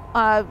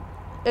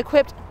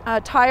equipped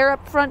tire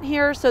up front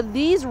here. So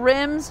these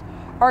rims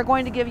are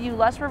going to give you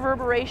less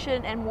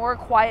reverberation and more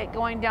quiet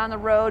going down the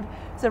road.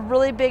 It's a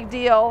really big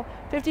deal.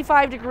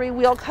 55-degree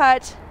wheel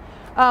cut,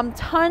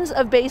 tons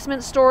of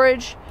basement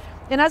storage.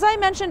 And as I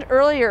mentioned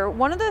earlier,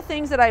 one of the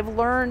things that I've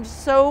learned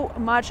so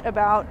much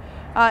about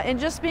and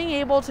just being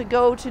able to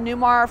go to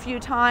Newmar a few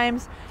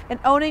times and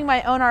owning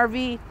my own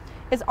RV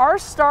is our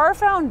star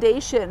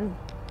foundation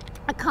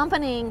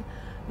accompanying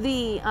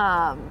the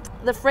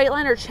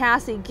Freightliner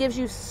chassis gives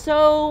you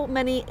so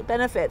many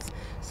benefits.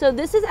 So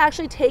this is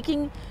actually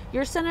taking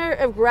your center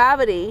of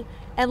gravity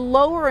and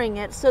lowering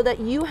it so that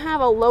you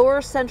have a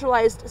lower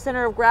centralized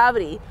center of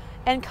gravity,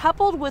 and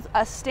coupled with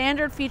a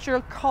standard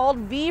feature called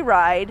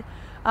V-Ride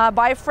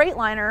by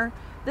Freightliner,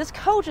 this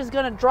coach is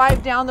going to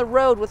drive down the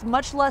road with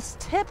much less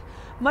tip,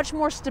 much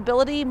more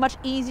stability, much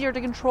easier to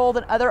control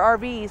than other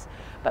RVs.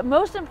 But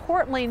most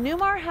importantly,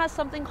 Newmar has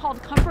something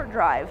called Comfort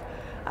Drive.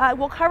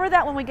 We'll cover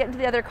that when we get into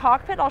the other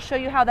cockpit. I'll show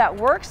you how that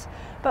works.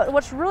 But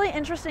what's really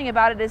interesting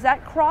about it is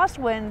that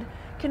crosswind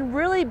can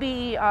really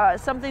be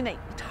something that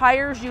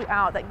tires you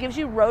out, that gives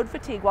you road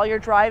fatigue while you're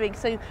driving.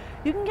 So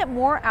you can get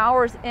more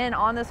hours in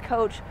on this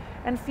coach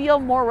and feel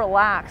more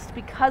relaxed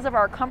because of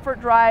our Comfort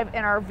Drive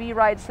and our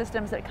V-Ride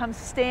systems that come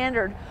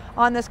standard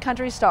on this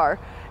Country Star.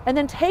 And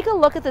then take a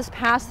look at this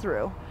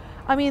pass-through.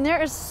 I mean,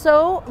 there is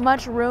so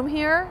much room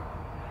here.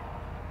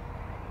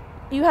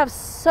 You have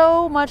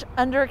so much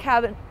under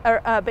cabin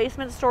or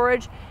basement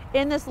storage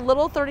in this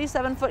little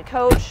 37-foot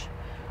coach.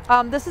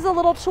 This is a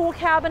little tool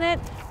cabinet.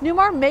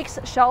 Newmar makes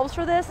shelves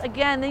for this.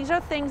 Again, these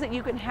are things that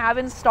you can have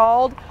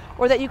installed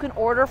or that you can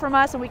order from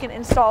us and we can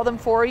install them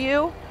for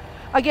you.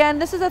 Again,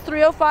 this is a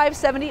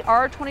 305/70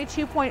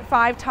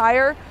 R22.5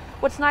 tire.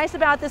 What's nice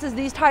about this is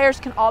these tires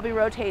can all be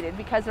rotated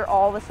because they're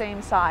all the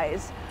same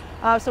size.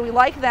 So we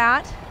like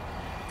that.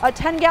 A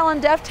 10-gallon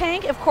DEF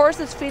tank, of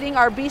course, is feeding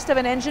our beast of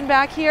an engine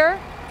back here.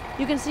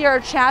 You can see our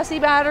chassis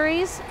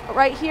batteries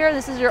right here.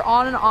 This is your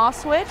on and off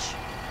switch.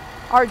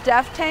 Our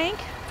DEF tank.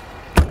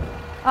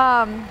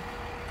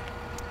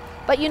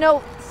 But you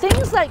know,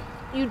 things that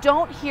you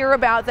don't hear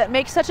about that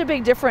make such a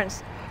big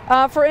difference.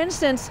 For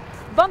instance,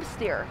 bump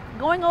steer,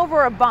 going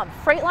over a bump.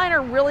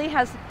 Freightliner really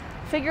has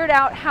figured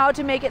out how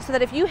to make it so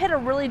that if you hit a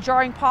really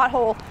jarring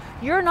pothole,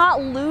 you're not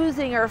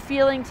losing or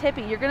feeling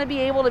tippy. You're going to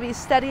be able to be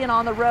steady and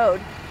on the road.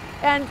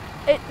 And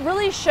it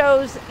really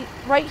shows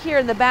right here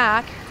in the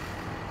back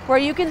where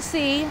you can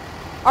see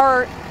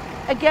our,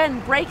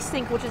 again, brake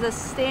sync, which is a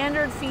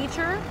standard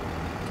feature.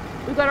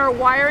 We've got our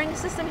wiring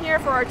system here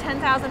for our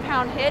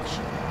 10,000-pound hitch.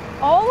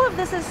 All of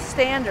this is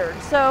standard.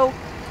 So,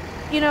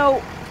 you know,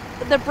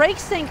 the brake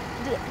sync,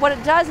 what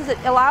it does is it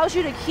allows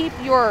you to keep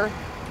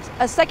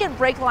a second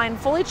brake line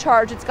fully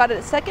charged. It's got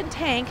a second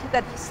tank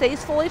that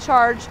stays fully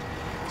charged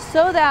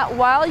so that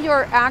while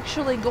you're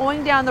actually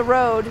going down the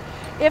road,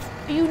 if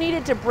you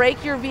needed to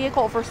brake your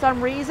vehicle for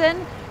some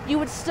reason, you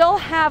would still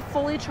have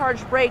fully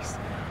charged brakes.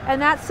 And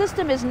that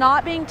system is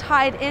not being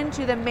tied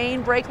into the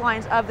main brake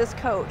lines of this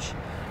coach.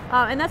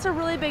 And that's a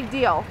really big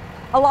deal.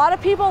 A lot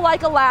of people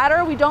like a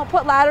ladder. We don't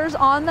put ladders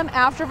on them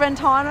after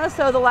Ventana,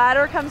 so the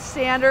ladder comes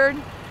standard.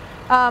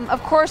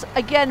 Of course,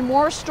 again,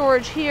 more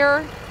storage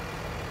here.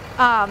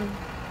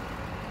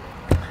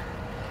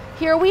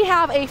 Here we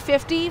have a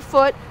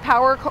 50-foot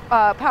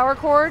power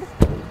cord,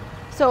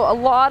 so a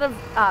lot of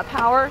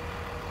power.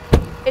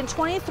 In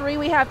 23,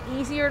 we have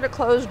easier to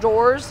close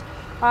doors.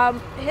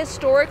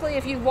 Historically,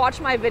 if you've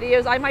watched my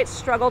videos, I might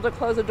struggle to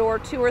close a door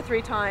 2 or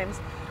 3 times.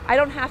 I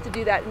don't have to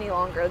do that any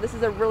longer. This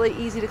is a really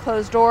easy to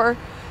close door.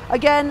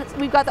 Again,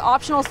 we've got the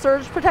optional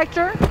surge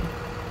protector.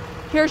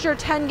 Here's your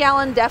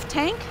 10-gallon DEF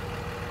tank.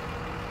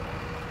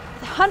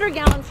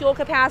 100-gallon fuel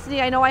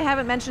capacity. I know I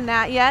haven't mentioned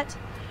that yet.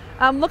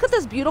 Look at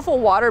this beautiful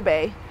water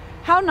bay.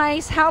 How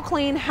nice, how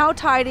clean, how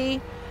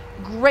tidy.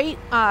 Great,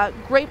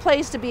 great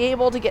place to be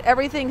able to get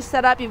everything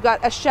set up. You've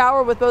got a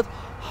shower with both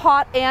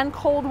hot and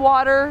cold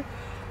water.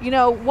 You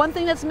know, one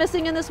thing that's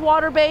missing in this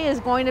water bay is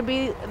going to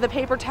be the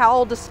paper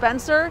towel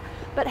dispenser,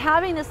 but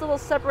having this little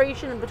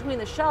separation in between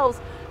the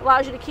shelves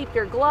allows you to keep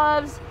your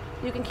gloves,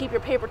 you can keep your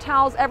paper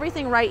towels,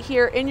 everything right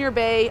here in your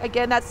bay.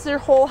 Again, that's their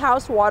whole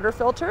house water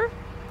filter.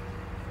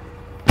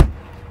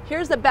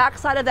 Here's the back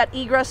side of that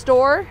egress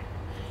door,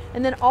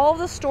 and then all of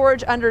the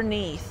storage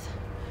underneath.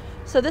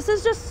 So this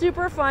is just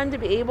super fun to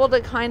be able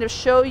to kind of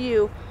show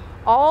you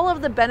all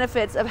of the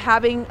benefits of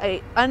having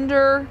a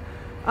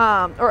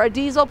or a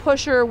diesel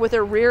pusher with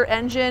a rear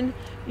engine.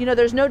 You know,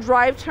 there's no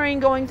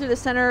drivetrain going through the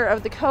center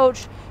of the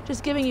coach,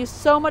 just giving you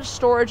so much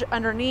storage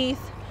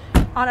underneath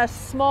on a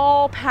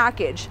small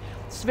package.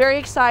 It's very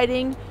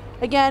exciting.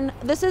 Again,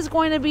 this is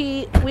going to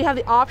be, we have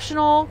the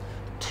optional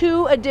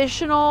 2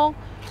 additional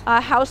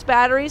house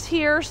batteries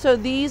here. So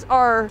these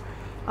are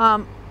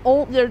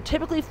There are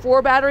typically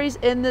 4 batteries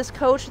in this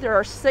coach. There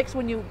are 6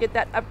 when you get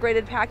that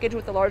upgraded package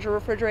with the larger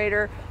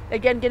refrigerator.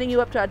 Again, getting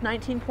you up to a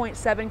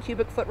 19.7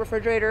 cubic foot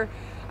refrigerator.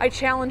 I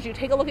challenge you,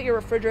 take a look at your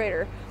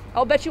refrigerator.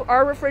 I'll bet you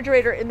our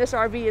refrigerator in this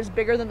RV is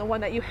bigger than the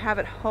one that you have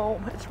at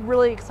home. It's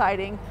really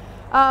exciting.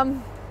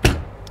 Again,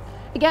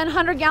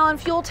 100-gallon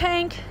fuel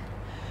tank,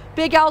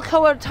 big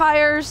Alcoa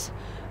tires.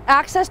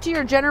 Access to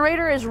your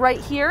generator is right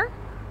here.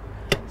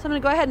 So I'm gonna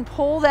go ahead and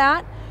pull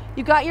that.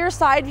 You got your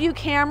side view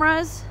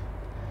cameras,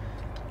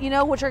 you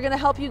know, which are going to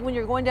help you when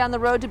you're going down the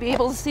road to be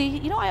able to see.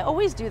 You know, I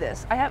always do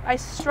this. I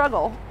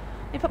struggle.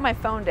 Let me put my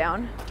phone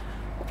down.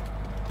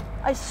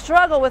 I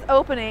struggle with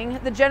opening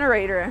the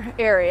generator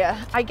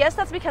area. I guess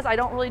that's because I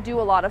don't really do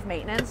a lot of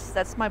maintenance.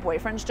 That's my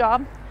boyfriend's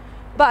job,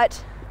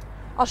 but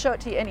I'll show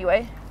it to you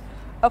anyway.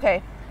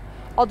 Okay,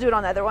 I'll do it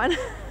on the other one.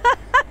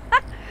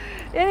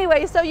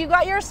 Anyway, so you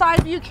got your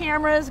side view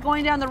cameras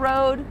going down the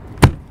road.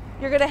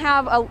 You're going to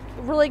have a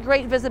really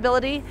great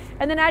visibility.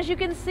 And then as you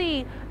can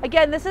see,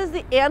 again, this is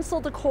the Ansel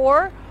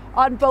decor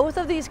on both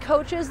of these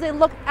coaches. They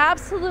look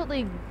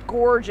absolutely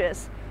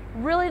gorgeous.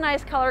 Really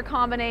nice color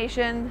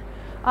combination.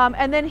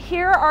 And then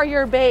here are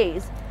your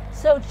bays.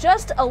 So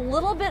just a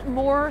little bit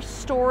more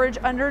storage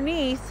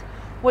underneath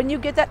when you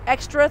get that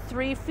extra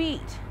 3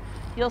 feet.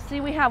 You'll see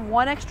we have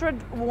one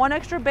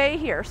extra bay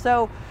here.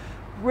 So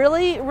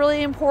really,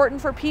 really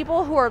important for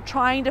people who are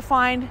trying to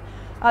find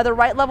the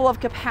right level of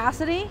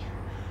capacity.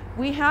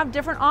 We have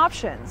different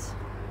options.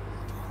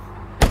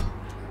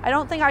 I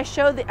don't think I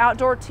showed the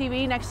outdoor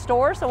TV next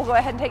door, so we'll go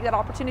ahead and take that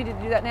opportunity to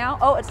do that now.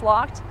 Oh, it's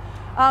locked.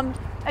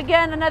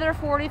 Again, another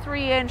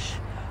 43-inch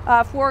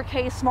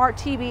 4K smart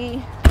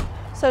TV.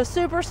 So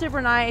super, super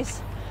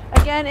nice.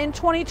 Again, in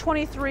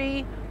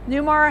 2023,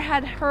 Newmar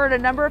had heard a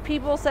number of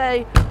people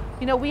say,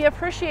 you know, we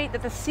appreciate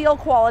that the seal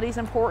quality is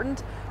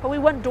important, but we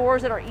want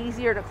doors that are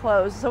easier to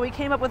close. So we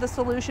came up with a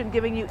solution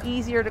giving you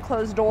easier to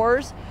close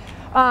doors.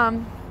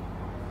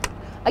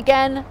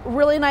 Again,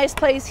 really nice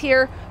place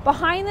here.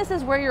 Behind this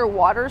is where your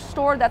water's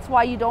stored. That's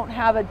why you don't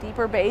have a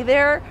deeper bay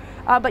there.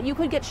 But you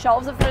could get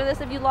shelves up for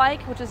this if you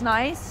like, which is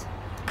nice.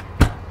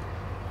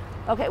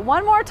 Okay,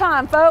 one more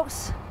time,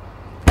 folks.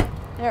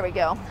 There we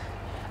go.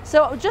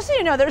 So just so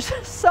you know, there's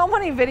so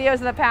many videos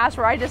in the past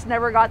where I just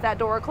never got that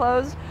door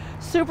closed.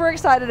 Super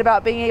excited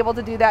about being able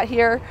to do that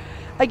here.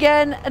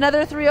 Again,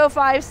 another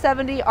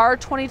 305/70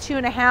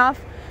 R22.5.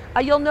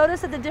 You'll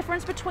notice that the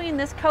difference between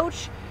this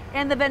coach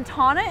and the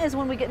Ventana is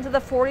when we get into the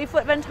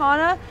 40-foot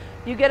Ventana,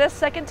 you get a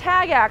second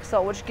tag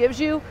axle, which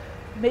gives you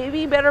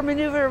maybe better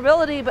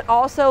maneuverability, but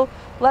also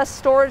less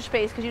storage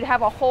space because you'd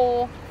have a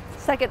whole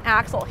second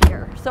axle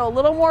here. So a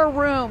little more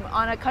room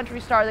on a Country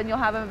Star than you'll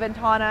have in a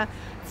Ventana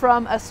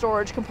from a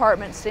storage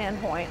compartment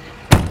standpoint.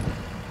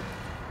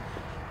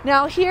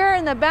 Now here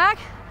in the back,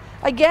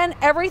 again,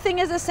 everything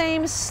is the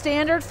same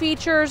standard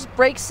features,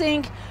 brake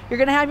sync. You're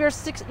gonna have your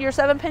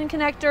 7-pin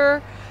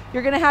connector.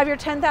 You're gonna have your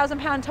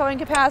 10,000-pound towing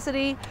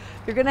capacity.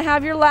 You're gonna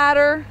have your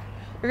ladder.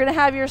 You're gonna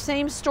have your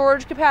same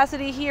storage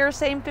capacity here,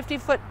 same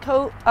 50-foot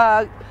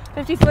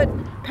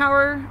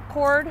power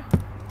cord.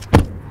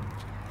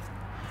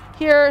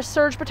 Here,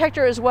 surge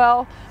protector as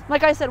well.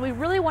 Like I said, we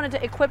really wanted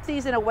to equip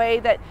these in a way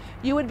that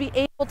you would be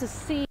able to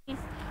see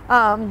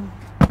the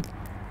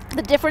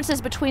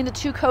differences between the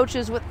two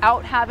coaches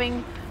without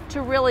having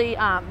to really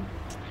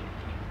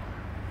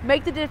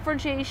make the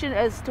differentiation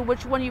as to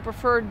which one you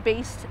preferred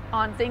based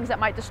on things that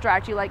might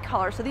distract you, like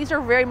color. So these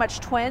are very much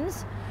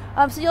twins.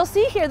 So you'll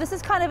see here, this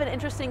is kind of an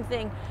interesting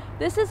thing.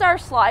 This is our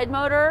slide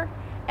motor.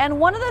 And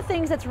one of the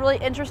things that's really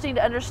interesting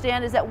to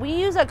understand is that we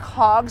use a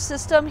cog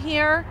system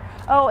here.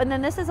 Oh, and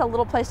then this is a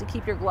little place to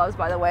keep your gloves,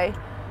 by the way.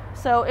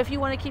 So if you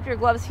want to keep your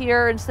gloves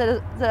here instead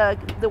of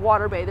the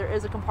water bay, there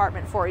is a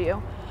compartment for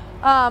you.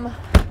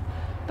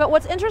 But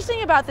what's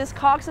interesting about this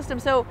cog system,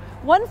 so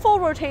one full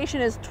rotation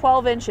is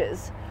 12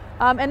 inches.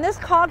 And this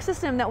cog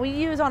system that we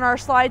use on our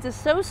slides is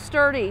so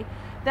sturdy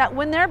that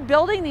when they're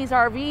building these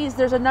RVs,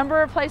 there's a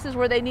number of places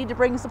where they need to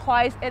bring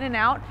supplies in and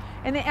out.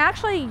 And they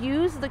actually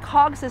use the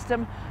cog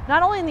system,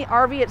 not only in the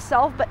RV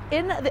itself, but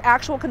in the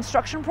actual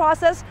construction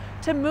process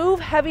to move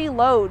heavy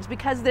loads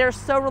because they're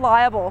so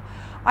reliable.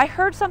 I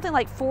heard something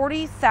like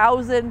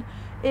 40,000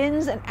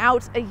 ins and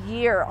outs a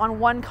year on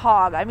one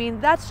cog. I mean,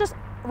 that's just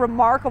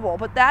remarkable,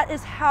 but that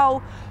is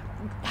how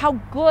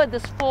good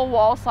this full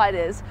wall slide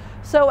is.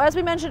 So as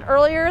we mentioned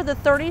earlier, the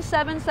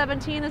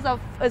 3717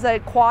 is a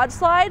quad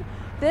slide.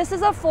 This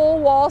is a full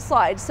wall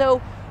slide. So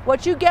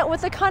what you get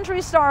with the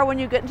Country Star when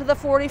you get into the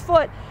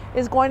 40-foot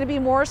is going to be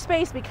more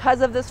space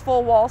because of this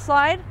full wall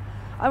slide.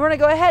 I'm going to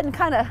go ahead and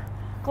kind of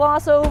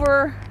gloss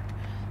over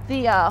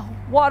the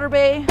water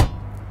bay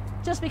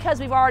just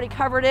because we've already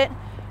covered it.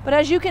 But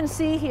as you can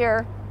see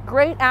here,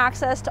 great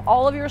access to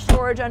all of your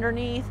storage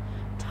underneath,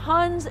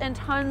 tons and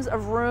tons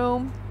of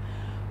room.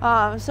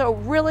 So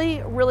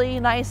really,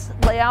 really nice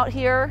layout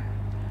here.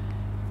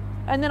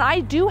 And then I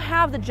do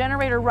have the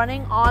generator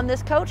running on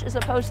this coach as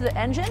opposed to the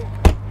engine.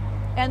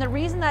 And the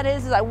reason that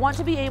is I want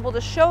to be able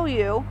to show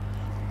you,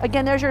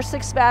 again, there's your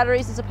 6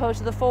 batteries as opposed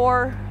to the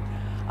 4,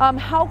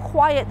 how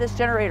quiet this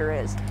generator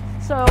is.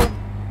 So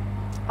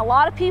A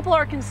lot of people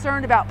are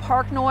concerned about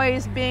park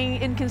noise,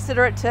 being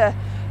inconsiderate to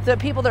the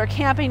people that are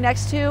camping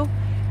next to.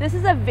 This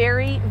is a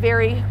very,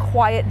 very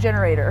quiet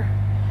generator.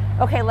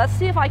 Okay, let's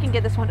see if I can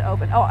get this one to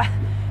open. Oh,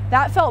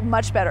 that felt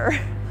much better.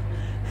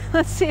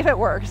 Let's see if it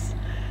works.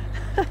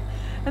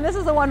 And this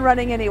is the one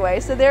running anyway,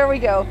 so there we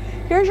go.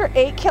 Here's your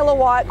 8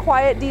 kilowatt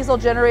quiet diesel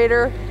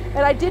generator. And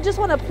I did just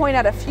want to point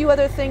out a few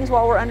other things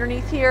while we're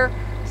underneath here.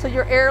 So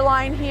your air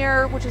line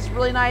here, which is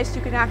really nice.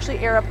 You can actually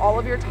air up all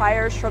of your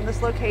tires from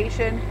this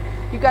location.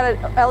 You've got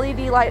an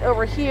LED light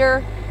over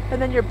here,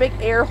 and then your big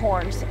air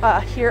horns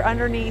here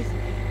underneath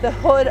the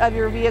hood of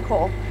your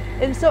vehicle.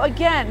 And so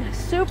again,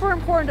 super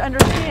important to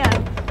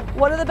understand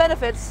what are the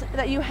benefits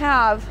that you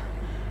have.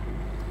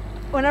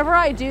 Whenever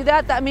I do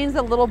that, that means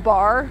the little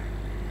bar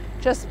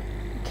just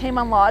came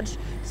unlodged.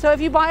 So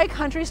if you buy a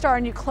Country Star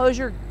and you close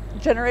your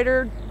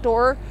generator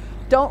door,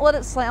 don't let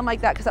it slam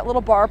like that because that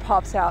little bar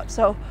pops out.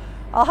 So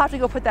I'll have to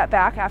go put that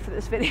back after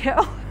this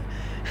video.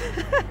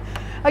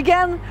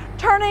 Again,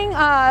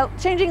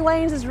 changing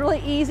lanes is really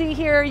easy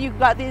here. You've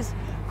got these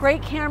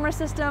great camera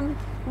system,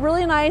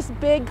 really nice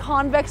big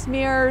convex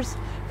mirrors,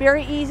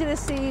 very easy to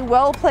see,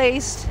 well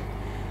placed.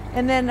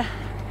 And then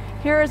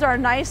here is our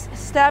nice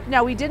step.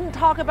 Now we didn't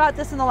talk about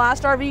this in the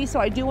last RV, so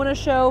I do want to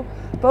show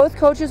both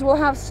coaches will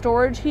have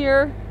storage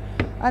here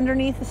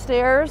underneath the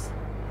stairs.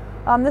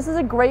 This is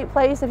a great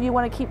place if you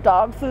want to keep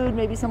dog food,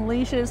 maybe some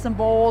leashes, some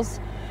bowls,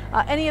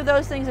 any of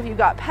those things if you've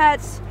got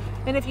pets.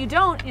 And if you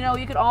don't, you know,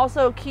 you could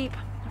also keep,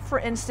 for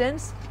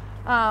instance,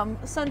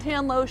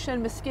 suntan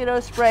lotion,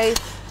 mosquito spray,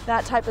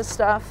 that type of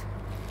stuff.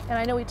 And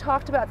I know we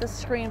talked about this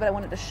screen, but I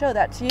wanted to show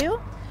that to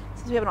you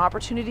since we have an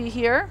opportunity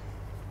here.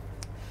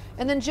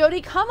 And then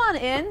Jody, come on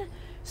in.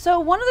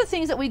 So one of the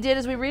things that we did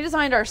is we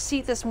redesigned our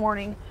seat this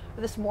morning.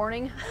 This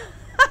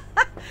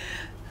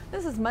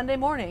is Monday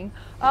morning.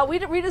 We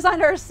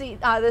redesigned our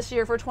seat this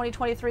year for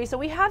 2023. So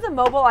we have the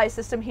Mobileye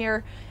system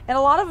here. And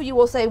a lot of you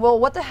will say, well,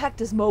 what the heck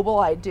does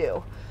Mobileye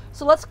do?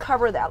 So let's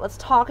cover that. Let's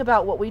talk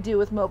about what we do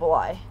with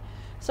Mobileye.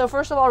 So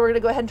first of all, we're going to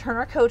go ahead and turn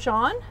our coach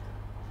on.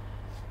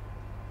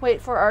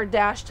 Wait for our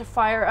dash to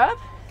fire up.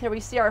 Here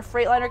we see our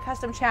Freightliner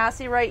custom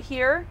chassis right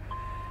here.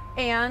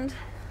 And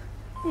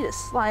I need to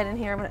slide in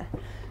here. I'm going to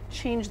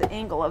change the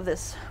angle of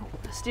this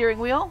steering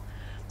wheel.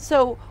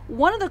 So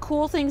one of the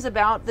cool things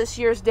about this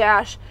year's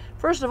dash,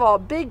 first of all,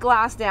 big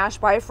glass dash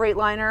by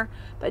Freightliner,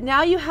 but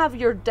now you have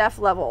your depth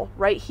level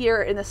right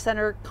here in the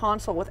center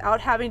console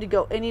without having to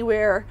go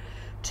anywhere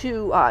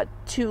to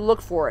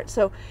look for it.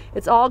 So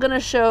it's all going to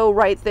show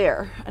right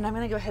there. And I'm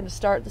going to go ahead and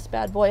start this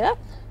bad boy up.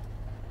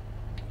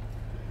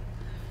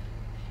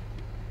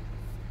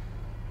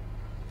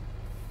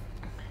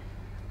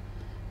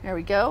 There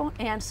we go.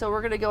 And so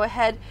we're going to go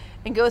ahead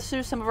and go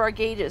through some of our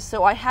gauges.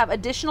 So I have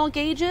additional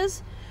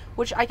gauges,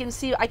 which I can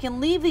see. I can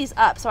leave these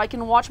up so I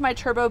can watch my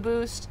turbo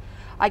boost.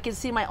 I can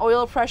see my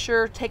oil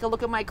pressure, take a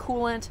look at my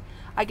coolant.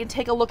 I can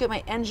take a look at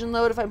my engine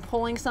load if I'm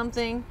pulling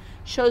something,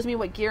 shows me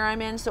what gear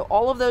I'm in. So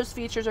all of those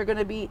features are going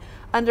to be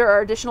under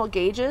our additional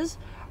gauges.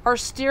 Our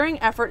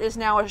steering effort is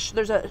now,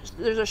 there's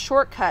a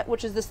shortcut,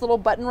 which is this little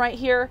button right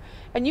here.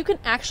 And you can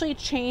actually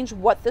change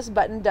what this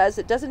button does.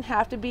 It doesn't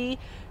have to be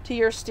to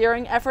your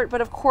steering effort, but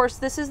of course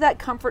this is that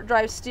comfort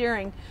drive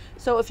steering.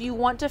 So if you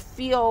want to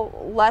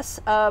feel less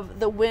of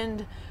the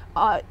wind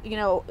you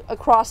know,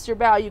 across your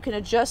bow, you can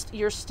adjust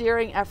your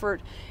steering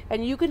effort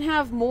and you can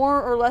have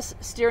more or less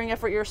steering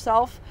effort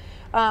yourself.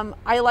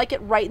 I like it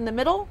right in the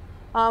middle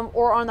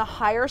or on the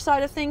higher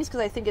side of things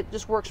because I think it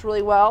just works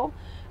really well.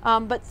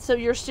 But so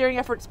your steering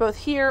effort's both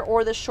here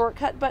or the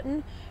shortcut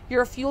button.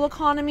 Your fuel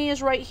economy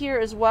is right here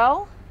as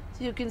well.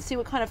 So you can see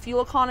what kind of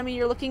fuel economy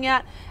you're looking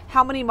at,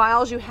 how many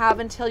miles you have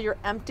until you're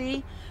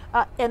empty.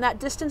 And that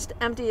distance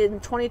to empty in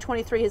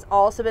 2023 has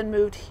also been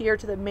moved here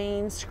to the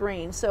main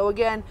screen. So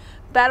again,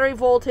 battery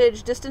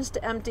voltage, distance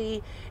to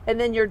empty, and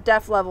then your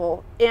depth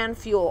level and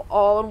fuel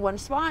all in one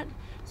spot.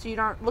 So you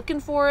aren't looking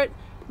for it.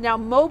 Now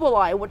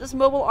Mobileye, what does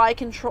Mobileye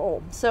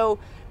control? So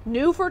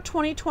new for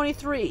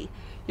 2023,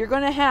 you're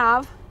going to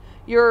have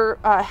your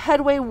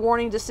headway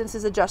warning distance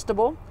is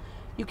adjustable.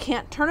 You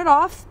can't turn it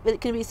off.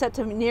 It can be set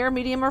to near,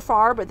 medium, or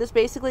far, but this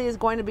basically is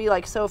going to be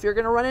like, so if you're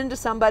going to run into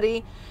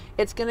somebody,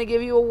 it's going to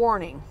give you a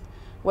warning,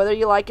 whether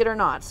you like it or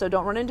not, so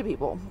don't run into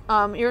people.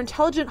 Your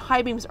intelligent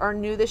high beams are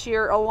new this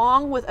year,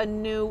 along with a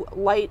new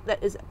light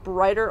that is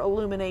brighter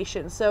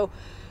illumination. So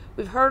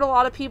we've heard a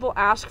lot of people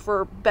ask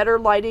for better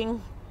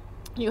lighting.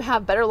 You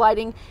have better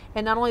lighting,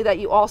 and not only that,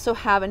 you also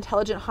have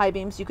intelligent high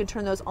beams. You can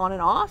turn those on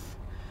and off.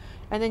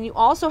 And then you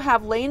also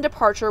have lane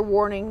departure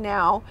warning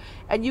now,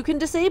 and you can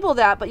disable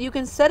that, but you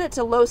can set it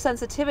to low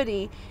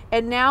sensitivity.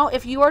 And now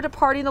if you are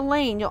departing the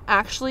lane, you'll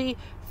actually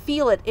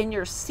feel it in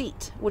your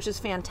seat, which is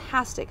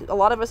fantastic. A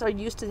lot of us are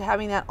used to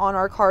having that on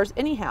our cars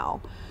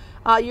anyhow.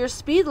 Your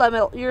speed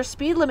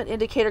limit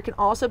indicator can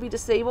also be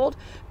disabled,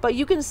 but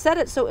you can set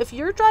it so if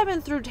you're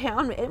driving through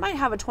town, it might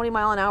have a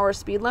 20-mile-an-hour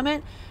speed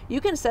limit. You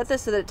can set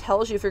this so that it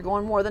tells you if you're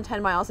going more than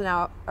 10 miles an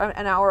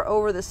hour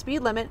over the speed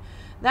limit.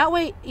 That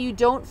way you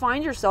don't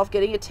find yourself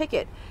getting a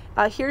ticket.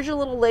 Here's your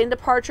little lane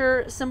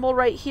departure symbol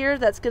right here.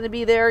 That's going to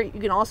be there. You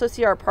can also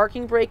see our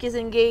parking brake is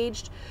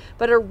engaged,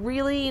 but a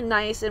really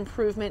nice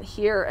improvement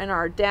here in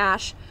our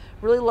dash.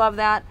 Really love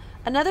that.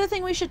 Another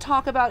thing we should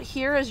talk about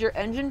here is your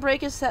engine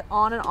brake is set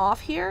on and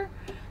off here.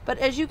 But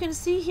as you can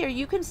see here,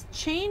 you can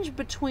change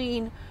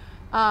between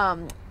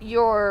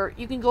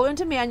you can go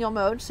into manual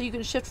mode, so you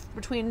can shift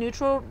between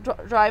neutral,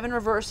 drive, and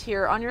reverse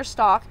here on your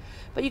stock,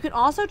 but you can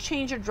also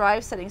change your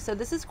drive settings. So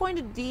this is going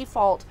to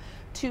default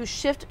to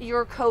shift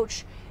your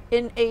coach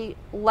in a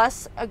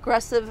less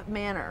aggressive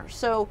manner.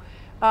 So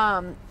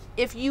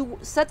if you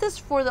set this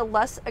for the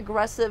less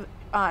aggressive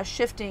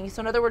shifting,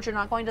 so in other words, you're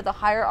not going to the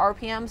higher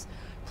RPMs,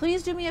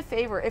 please do me a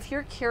favor. If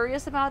you're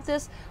curious about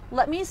this,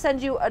 let me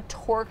send you a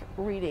torque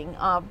reading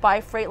by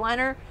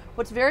Freightliner.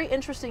 What's very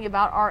interesting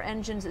about our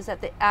engines is that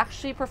they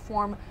actually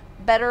perform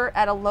better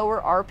at a lower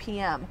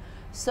RPM.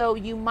 So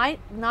you might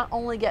not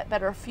only get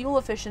better fuel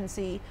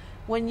efficiency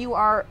when you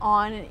are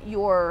on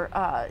your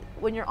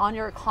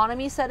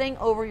economy setting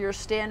over your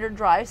standard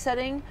drive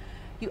setting,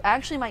 you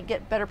actually might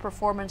get better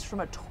performance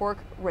from a torque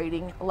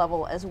rating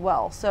level as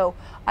well. So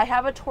I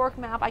have a torque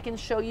map I can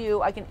show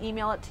you. I can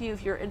email it to you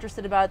if you're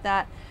interested about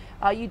that.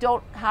 You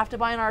don't have to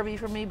buy an RV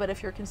from me, but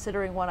if you're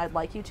considering one, I'd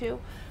like you to.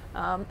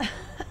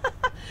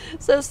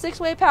 So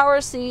 6-way power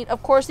seat.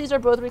 Of course, these are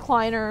both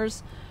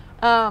recliners.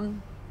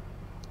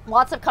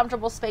 Lots of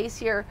comfortable space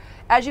here.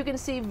 As you can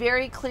see,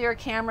 very clear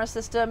camera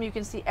system. You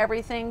can see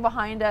everything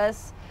behind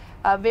us.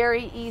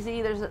 Very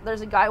easy.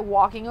 There's a guy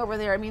walking over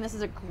there. I mean, this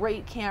is a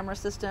great camera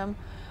system.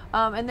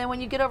 And then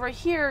when you get over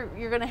here,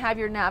 you're going to have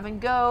your nav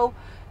and go,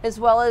 as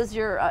well as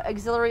your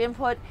auxiliary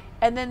input.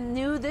 And then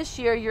new this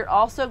year, you're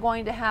also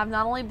going to have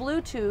not only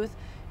Bluetooth,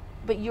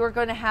 but you're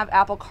going to have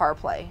Apple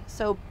CarPlay.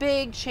 So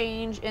big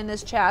change in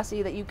this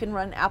chassis that you can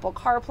run Apple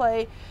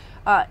CarPlay.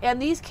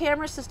 And these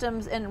camera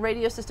systems and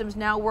radio systems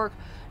now work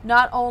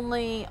not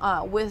only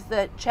with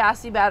the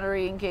chassis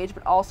battery engaged,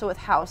 but also with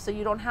house. So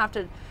you don't have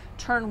to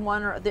turn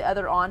one or the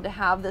other on to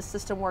have this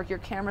system work. Your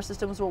camera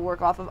systems will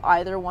work off of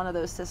either one of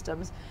those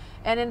systems.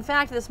 And in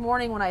fact, this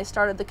morning when I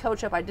started the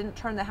coach up, I didn't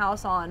turn the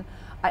house on.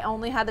 I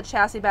only had the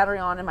chassis battery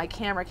on and my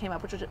camera came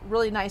up, which is a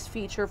really nice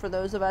feature for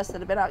those of us that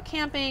have been out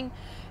camping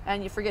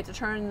and you forget to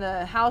turn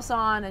the house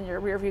on and your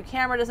rear view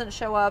camera doesn't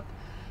show up.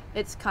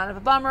 It's kind of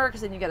a bummer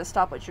because then you got to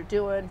stop what you're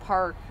doing,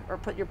 park, or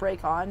put your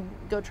brake on,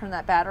 go turn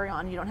that battery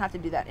on. You don't have to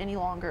do that any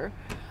longer.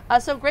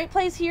 So great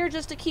place here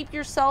just to keep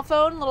your cell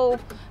phone,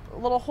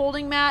 little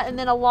holding mat, and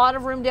then a lot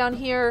of room down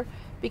here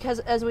because,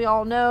 as we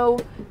all know,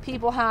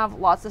 people have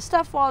lots of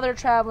stuff while they're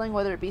traveling,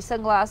 whether it be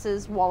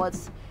sunglasses,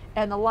 wallets,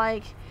 and the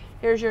like.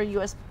 Here's your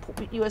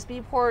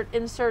USB port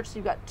inserts.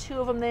 You've got 2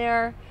 of them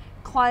there.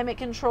 Climate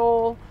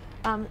control.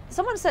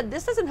 Someone said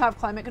this doesn't have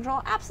climate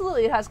control.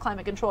 Absolutely, it has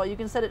climate control. You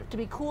can set it to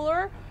be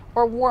cooler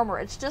or warmer.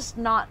 It's just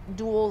not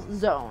dual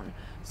zone.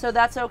 So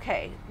that's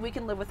okay. We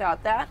can live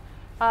without that.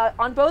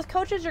 On both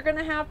coaches, you're going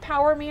to have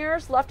power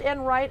mirrors, left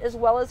and right, as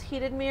well as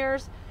heated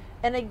mirrors.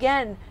 And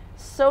again,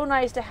 so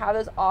nice to have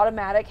those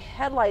automatic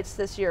headlights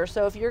this year.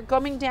 So if you're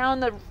coming down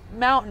the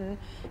mountain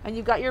and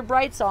you've got your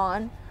brights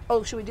on,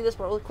 oh, should we do this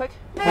really quick?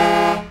 There's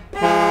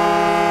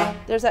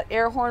that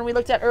air horn we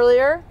looked at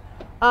earlier.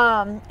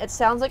 It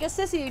sounds like a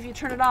sissy if you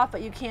turn it off,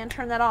 but you can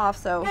turn that off,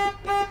 so.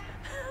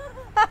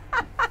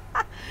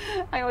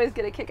 I always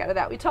get a kick out of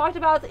that. We talked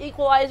about the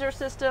equalizer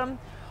system.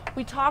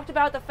 We talked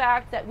about the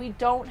fact that we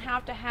don't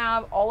have to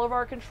have all of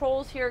our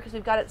controls here because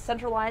we've got it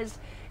centralized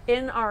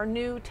in our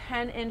new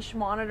 10-inch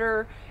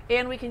monitor,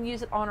 and we can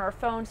use it on our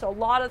phone. So a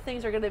lot of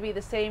things are going to be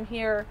the same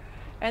here.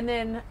 And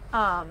then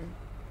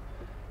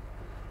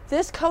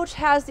this coach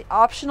has the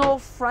optional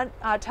front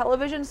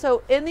television.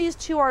 So in these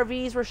 2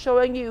 RVs, we're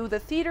showing you the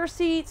theater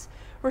seats.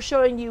 We're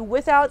showing you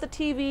without the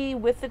TV,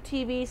 with the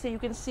TV, so you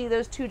can see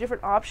those 2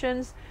 different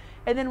options.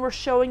 And then we're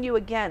showing you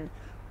again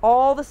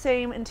all the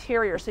same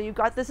interior. So you've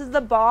got, this is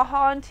the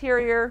Baja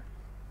interior,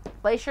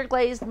 glacier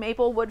glazed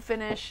maple wood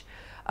finish,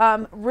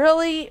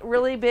 really,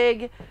 really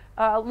big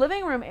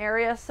living room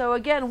area. So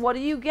again, what do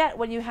you get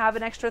when you have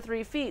an extra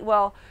 3 feet?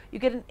 Well, you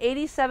get an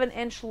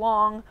 87-inch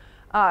long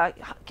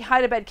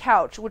hide-to-bed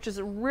couch, which is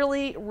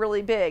really,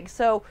 really big.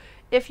 So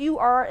if you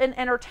are an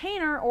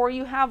entertainer or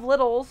you have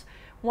littles,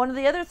 one of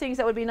the other things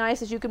that would be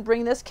nice is you can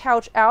bring this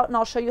couch out, and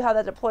I'll show you how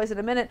that deploys in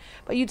a minute,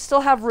 but you'd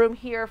still have room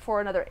here for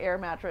another air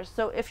mattress.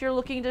 So if you're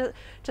looking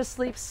to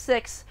sleep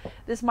 6,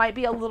 this might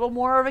be a little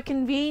more of a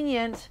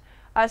convenient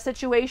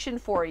situation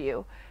for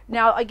you.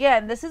 Now,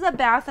 again, this is a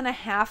bath and a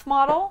half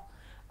model.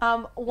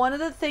 One of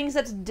the things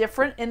that's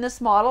different in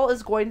this model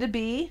is going to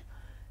be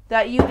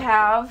that you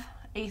have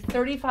a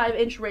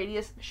 35-inch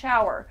radius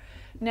shower.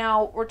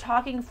 Now, we're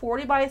talking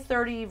 40 by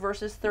 30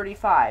 versus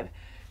 35.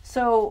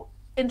 So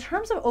in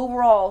terms of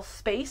overall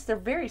space, they're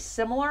very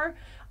similar.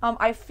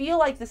 I feel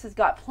like this has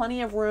got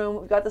plenty of room.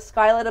 We've got the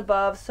skylight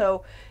above,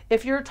 so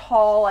if you're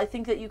tall, I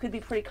think that you could be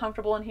pretty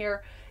comfortable in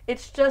here.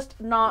 It's just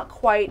not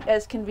quite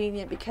as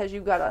convenient because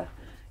you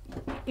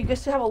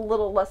just have a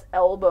little less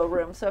elbow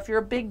room. So if you're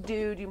a big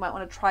dude, you might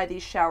want to try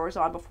these showers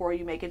on before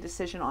you make a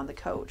decision on the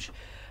coach.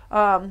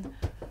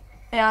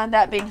 And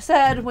that being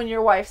said, when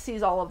your wife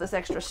sees all of this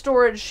extra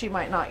storage, she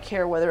might not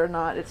care whether or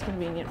not it's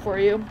convenient for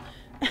you.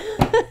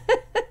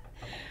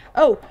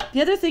 Oh,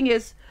 the other thing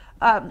is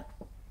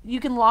you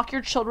can lock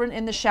your children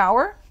in the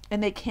shower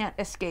and they can't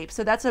escape.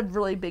 So that's a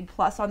really big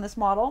plus on this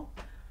model.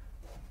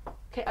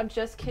 Okay, I'm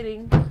just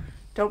kidding.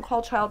 Don't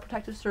call Child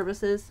Protective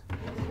Services.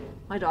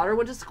 My daughter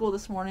went to school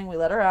this morning. We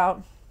let her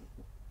out.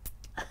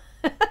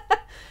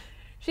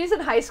 She's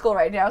in high school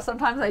right now.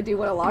 Sometimes I do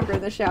want to lock her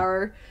in the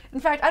shower. In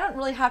fact, I don't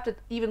really have to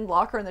even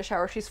lock her in the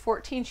shower. She's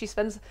 14. She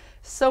spends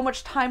so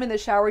much time in the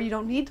shower, you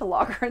don't need to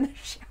lock her in the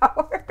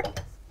shower.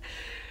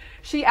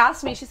 She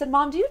asked me, she said,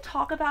 Mom, do you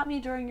talk about me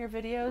during your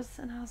videos?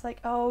 And I was like,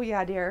 oh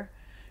yeah, dear.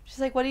 She's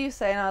like, what do you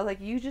say? And I was like,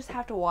 you just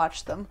have to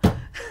watch them.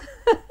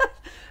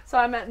 So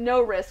I'm at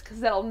no risk because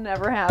that'll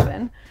never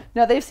happen.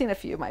 No, they've seen a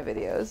few of my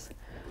videos.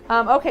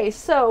 Okay,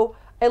 so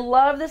I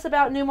love this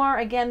about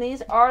Newmar. Again,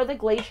 these are the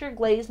Glacier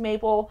Glazed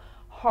Maple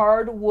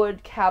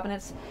hardwood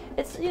cabinets.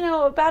 It's, you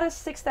know, about a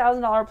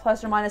 $6,000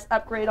 plus or minus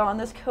upgrade on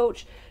this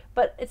coach,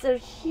 but it's a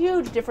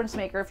huge difference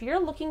maker. If you're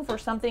looking for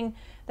something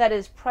that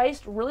is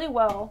priced really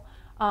well,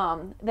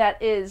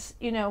 that is,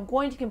 you know,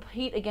 going to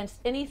compete against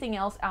anything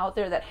else out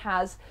there that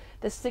has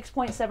the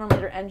 6.7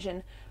 liter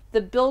engine,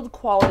 the build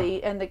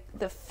quality and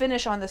the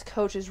finish on this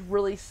coach is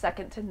really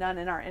second to none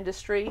in our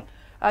industry.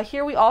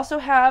 Here we also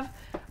have,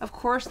 of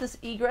course, this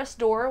egress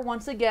door.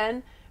 Once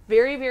again,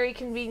 very, very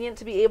convenient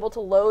to be able to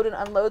load and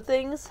unload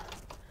things.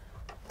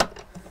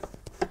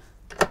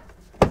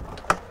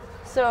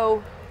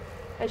 So,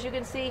 as you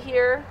can see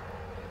here,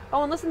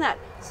 oh, and listen to that.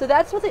 So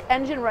that's with the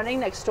engine running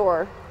next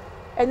door.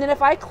 And then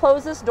if I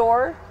close this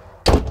door,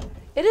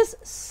 it is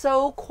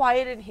so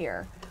quiet in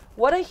here.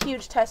 What a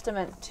huge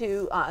testament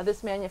to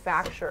this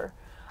manufacturer.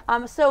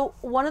 So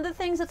one of the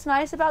things that's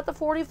nice about the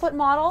 40-foot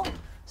model,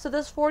 so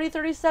this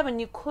 4037,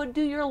 you could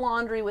do your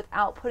laundry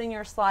without putting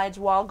your slides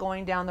while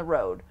going down the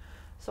road.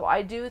 So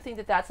I do think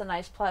that that's a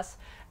nice plus.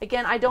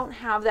 Again, I don't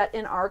have that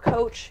in our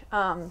coach.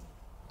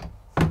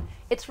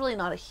 It's really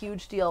not a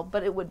huge deal,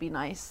 but it would be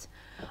nice.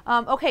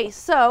 Okay,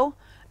 so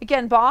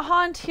again,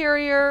 Baja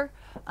interior,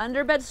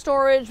 underbed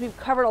storage. We've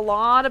covered a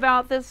lot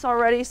about this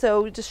already,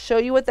 so just show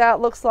you what that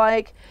looks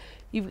like.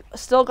 You've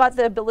still got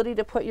the ability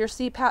to put your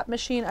CPAP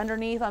machine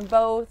underneath on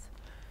both.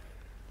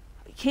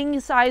 King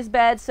size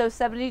bed, so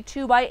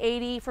 72 by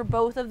 80 for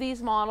both of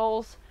these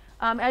models.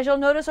 As you'll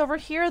notice over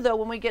here though,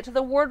 when we get to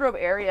the wardrobe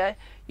area,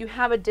 you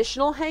have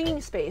additional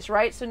hanging space,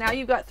 right? So now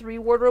you've got 3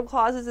 wardrobe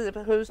closets as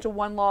opposed to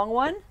 1 long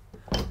one,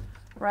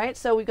 right?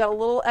 So we've got a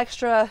little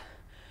extra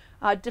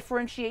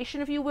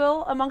differentiation, if you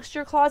will, amongst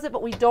your closet,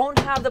 but we don't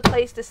have the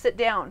place to sit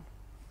down.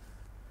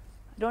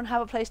 I don't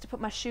have a place to put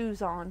my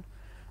shoes on.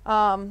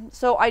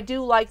 So I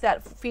do like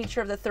that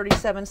feature of the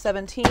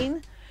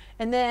 3717.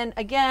 And then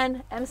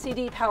again,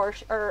 MCD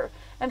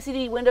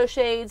MCD window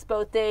shades,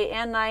 both day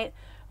and night.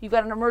 You've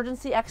got an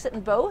emergency exit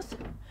in both.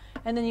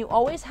 And then you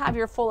always have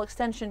your full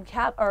extension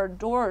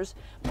doors.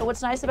 But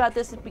what's nice about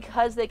this is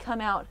because they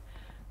come out,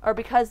 or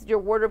because your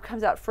wardrobe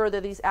comes out further,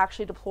 these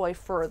actually deploy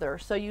further.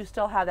 So you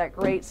still have that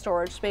great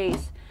storage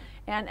space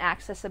and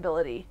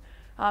accessibility.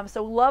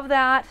 So love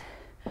that.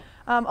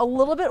 A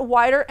little bit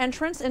wider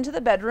entrance into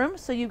the bedroom.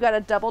 So you've got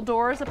a double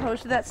door as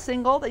opposed to that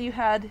single that you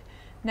had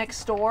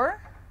next door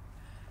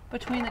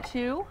between the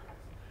two.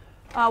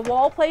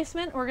 Wall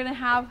placement, we're gonna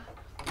have,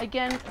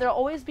 again, there'll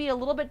always be a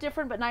little bit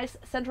different but nice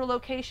central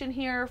location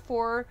here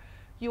for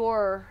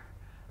your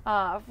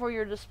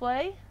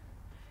display.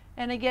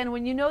 And again,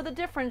 when you know the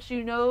difference,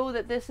 you know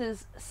that this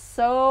is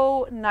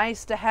so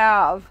nice to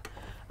have.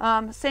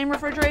 Same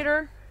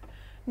refrigerator.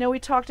 No, we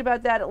talked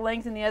about that at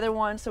length in the other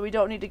one, so we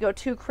don't need to go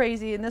too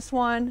crazy in this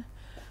one.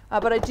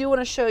 But I do want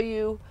to show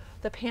you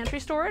the pantry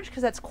storage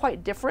because that's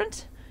quite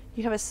different.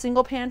 You have a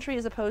single pantry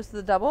as opposed to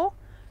the double.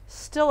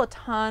 Still a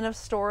ton of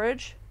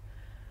storage.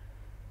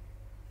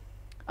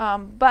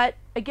 But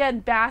again,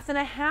 bath and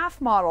a half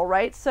model,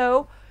 right?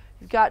 So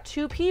you've got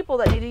 2 people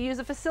that need to use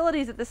the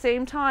facilities at the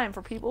same time.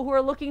 For people who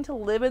are looking to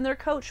live in their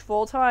coach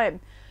full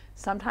time,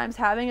 sometimes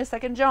having a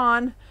second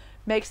John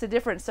makes a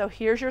difference. So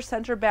here's your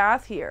center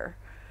bath here.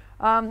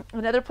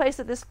 Another place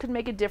that this could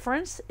make a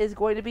difference is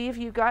going to be if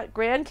you've got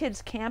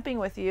grandkids camping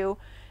with you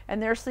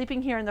and they're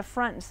sleeping here in the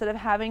front. Instead of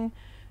having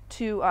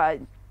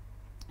to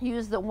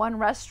use the one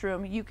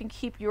restroom, you can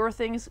keep your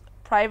things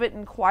private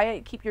and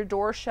quiet, keep your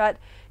door shut,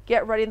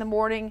 get ready in the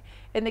morning,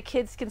 and the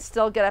kids can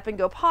still get up and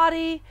go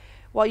potty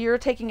while you're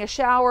taking a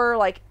shower.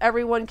 Like,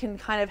 everyone can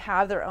kind of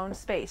have their own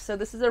space. So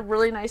this is a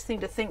really nice thing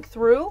to think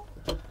through.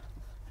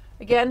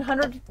 Again,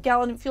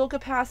 100-gallon fuel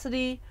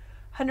capacity,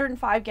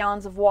 105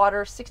 gallons of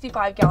water,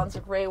 65 gallons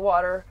of gray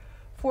water,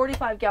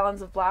 45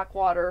 gallons of black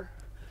water,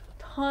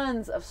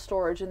 tons of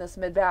storage in this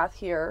mid-bath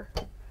here.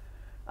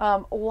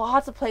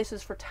 Lots of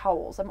places for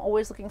towels. I'm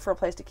always looking for a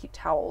place to keep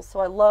towels, so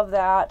I love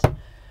that.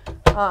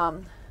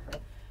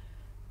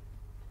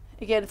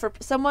 Again, for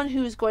someone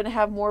who's going to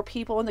have more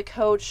people in the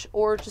coach,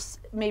 or just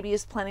maybe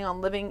is planning on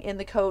living in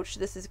the coach,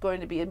 this is going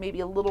to be maybe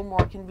a little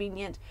more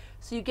convenient.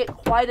 So you get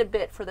quite a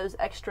bit for those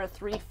extra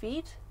 3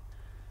 feet,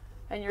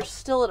 and you're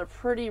still at a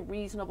pretty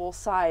reasonable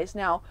size.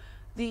 Now,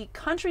 The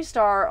Country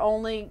Star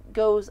only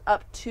goes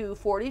up to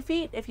 40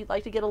 feet. If you'd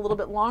like to get a little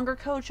bit longer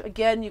coach,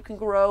 again, you can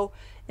grow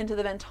into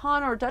the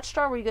Ventana or Dutch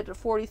Star where you get to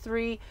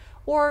 43,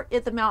 or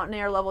at the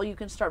Mountaineer level, you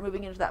can start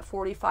moving into that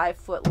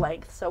 45-foot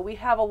length. So we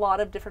have a lot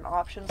of different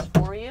options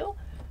for you.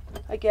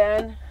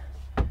 Again,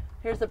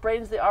 here's the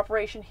brains of the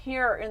operation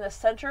here in the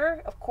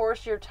center. Of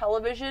course, your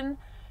television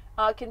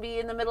can be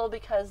in the middle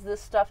because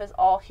this stuff is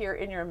all here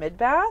in your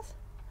mid-bath.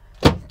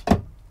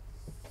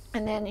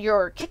 And then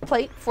your kick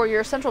plate for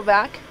your central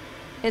vac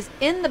is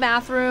in the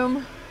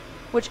bathroom,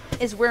 which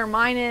is where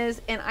mine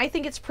is. And I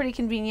think it's pretty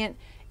convenient,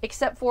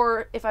 except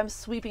for if I'm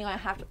sweeping, I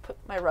have to put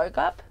my rug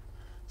up.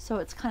 So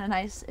it's kind of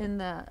nice in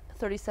the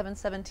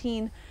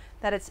 3717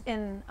 that it's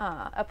in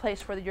a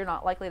place where you're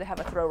not likely to have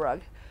a throw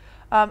rug.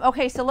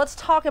 Okay, so let's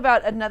talk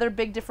about another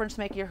big difference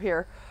maker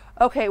here.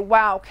 Okay,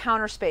 wow,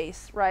 counter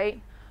space,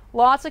 right?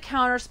 Lots of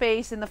counter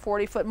space in the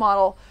 40-foot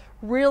model.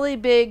 Really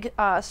big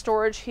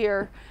storage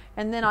here.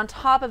 And then on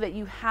top of it,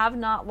 you have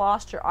not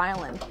lost your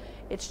island.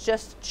 It's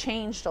just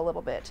changed a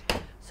little bit.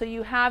 So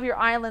you have your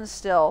island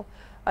still.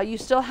 You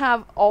still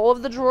have all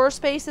of the drawer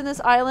space in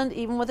this island,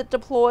 even with it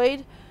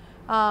deployed.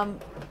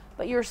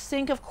 But your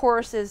sink, of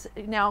course, is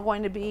now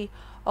going to be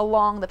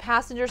along the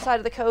passenger side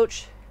of the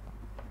coach.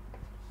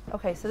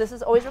 Okay, so this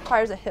always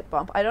requires a hip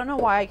bump. I don't know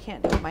why I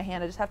can't do it with my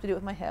hand. I just have to do it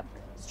with my hip.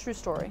 It's a true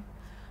story.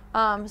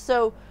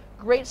 So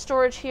great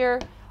storage here.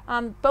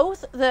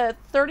 Both the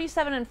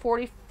 37 and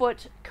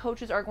 40-foot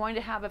coaches are going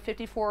to have a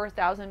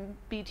 54,000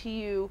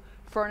 BTU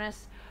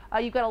furnace.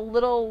 You've got a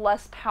little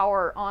less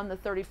power on the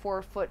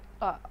 34-foot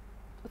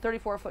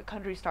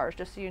Country Stars,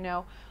 just so you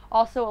know.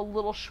 Also a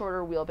little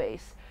shorter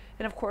wheelbase.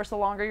 And of course, the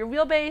longer your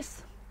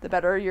wheelbase, the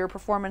better your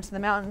performance in the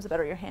mountains, the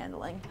better your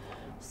handling.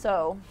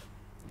 So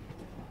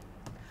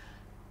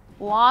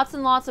lots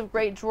and lots of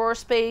great drawer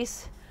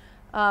space.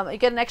 You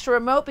get an extra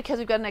remote because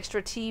we've got an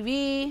extra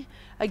TV.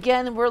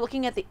 Again, we're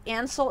looking at the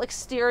Ansel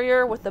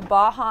exterior with the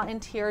Baja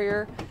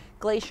interior,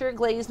 glacier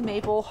glazed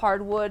maple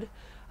hardwood.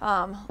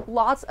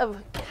 Lots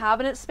of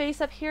cabinet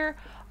space up here.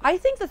 I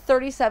think the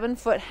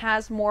 37-foot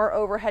has more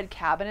overhead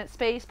cabinet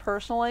space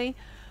personally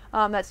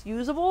that's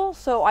usable,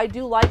 so I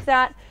do like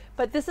that.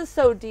 But this is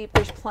so deep,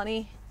 there's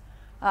plenty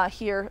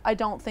here. I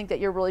don't think that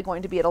you're really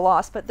going to be at a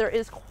loss, but there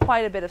is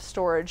quite a bit of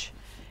storage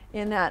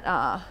in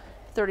that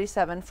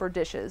 37 for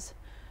dishes.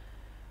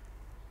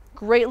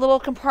 Great little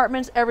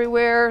compartments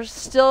everywhere.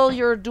 Still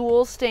your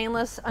dual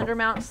stainless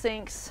undermount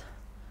sinks.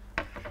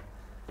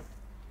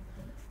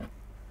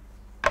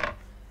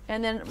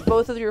 And then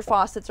both of your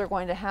faucets are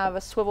going to have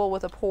a swivel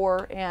with a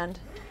pour and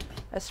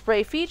a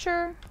spray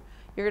feature.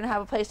 You're going to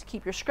have a place to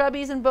keep your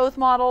scrubbies in both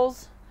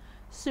models.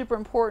 Super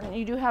important.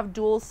 You do have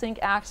dual sink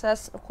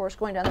access, of course,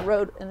 going down the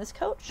road in this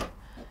coach.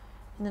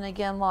 And then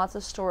again, lots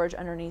of storage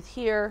underneath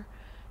here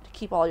to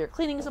keep all your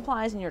cleaning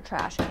supplies and your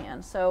trash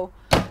cans. So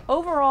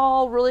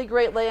overall, really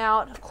great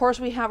layout. Of course,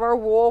 we have our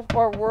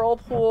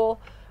Whirlpool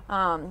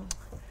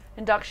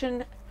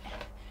induction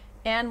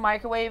and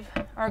microwave,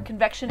 our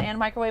convection and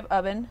microwave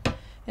oven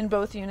in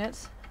both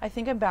units. I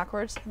think I'm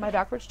backwards. Am I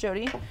backwards,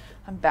 Jody?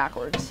 I'm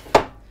backwards.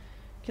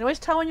 You can always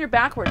tell when you're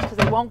backwards because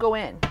they won't go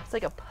in. It's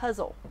like a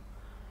puzzle.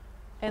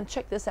 And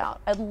check this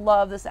out. I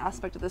love this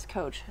aspect of this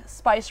coach.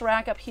 Spice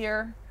rack up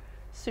here,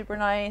 super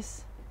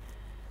nice.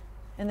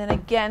 And then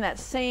again, that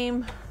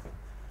same,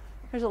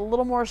 there's a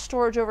little more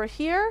storage over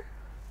here.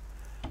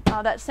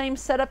 That same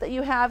setup that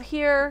you have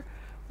here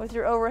with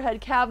your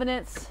overhead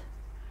cabinets.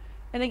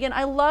 And again,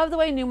 I love the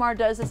way Newmar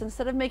does this.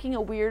 Instead of making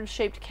a weird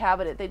shaped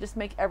cabinet, they just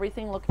make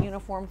everything look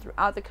uniform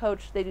throughout the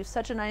coach. They do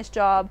such a nice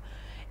job.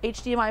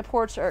 HDMI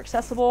ports are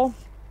accessible.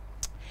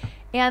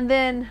 And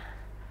then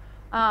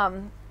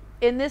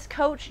in this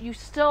coach, you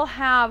still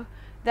have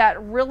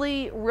that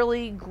really,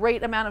 really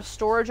great amount of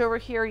storage over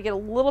here. You get a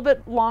little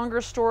bit longer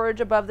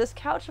storage above this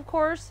couch, of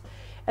course.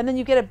 And then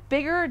you get a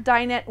bigger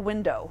dinette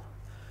window.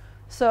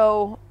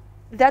 So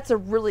that's a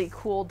really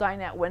cool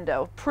dinette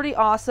window. Pretty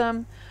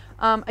awesome.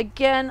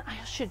 Again,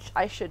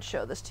 I should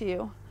show this to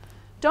you.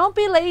 Don't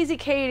be lazy,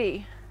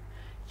 Katie.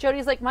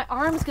 Jody's like, my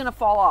arm's gonna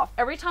fall off.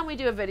 Every time we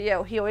do a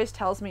video, he always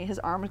tells me his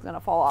arm is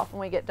gonna fall off when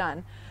we get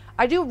done.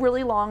 I do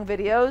really long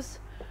videos.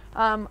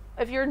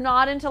 If you're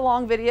not into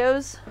long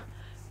videos,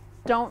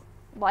 don't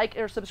like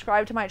or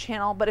subscribe to my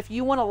channel. But if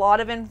you want a lot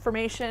of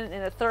information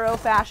in a thorough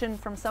fashion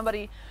from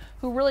somebody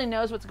who really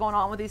knows what's going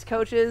on with these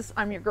coaches,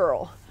 I'm your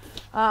girl.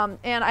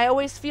 And I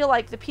always feel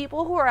like the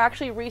people who are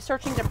actually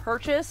researching to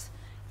purchase,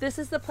 this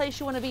is the place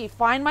you want to be.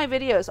 Find my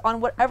videos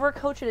on whatever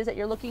coach it is that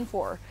you're looking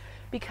for,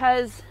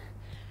 because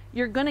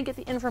you're going to get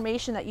the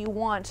information that you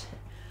want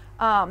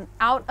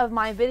out of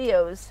my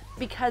videos,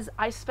 because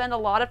I spend a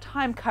lot of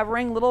time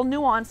covering little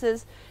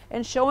nuances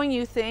and showing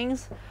you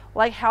things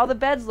like how the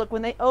beds look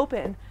when they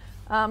open,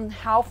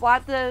 how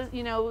flat the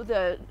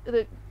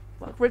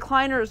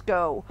recliners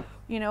go,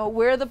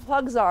 where the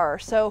plugs are.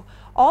 So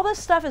all this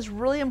stuff is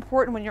really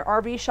important when you're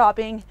RV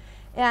shopping.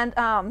 And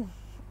I'm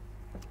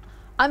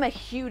a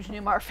huge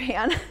Newmar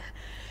fan.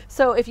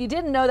 So if you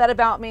didn't know that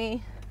about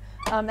me,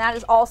 that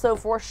is also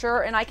for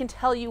sure, and I can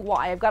tell you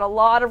why. I've got a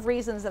lot of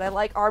reasons that I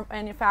like our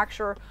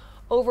manufacturer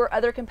over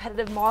other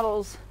competitive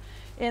models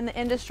in the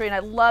industry, and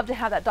I'd love to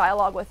have that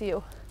dialogue with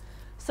you.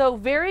 So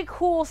very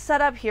cool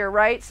setup here,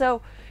 right?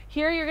 So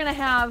here you're gonna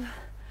have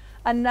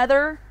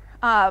another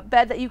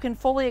bed that you can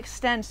fully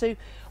extend. So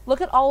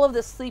look at all of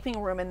the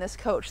sleeping room in this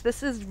coach.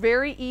 This is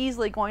very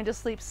easily going to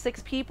sleep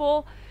 6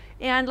 people.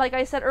 And like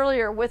I said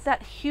earlier, with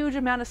that huge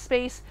amount of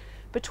space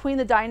between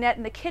the dinette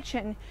and the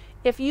kitchen,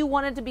 if you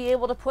wanted to be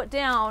able to put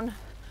down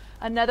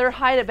another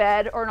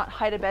hide-a-bed, or not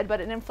hide-a-bed,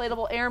 but an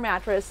inflatable air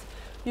mattress,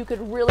 you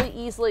could really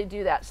easily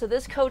do that. So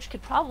this coach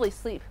could probably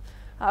sleep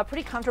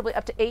pretty comfortably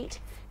up to 8.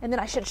 And then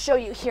I should show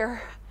you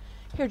here.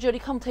 Here, Jody,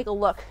 come take a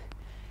look.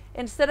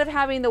 Instead of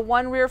having the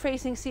 1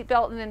 rear-facing seat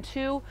belt and then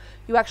 2,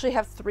 you actually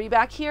have 3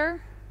 back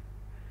here.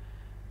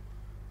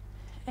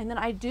 And then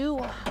I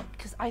do,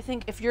 because I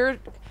think if you're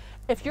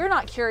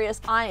not curious,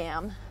 I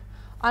am.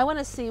 I want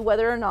to see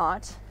whether or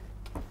not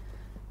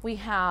we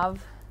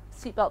have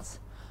seat belts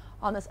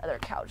on this other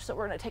couch. So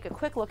we're going to take a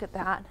quick look at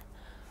that.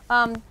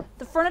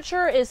 The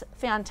furniture is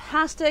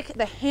fantastic.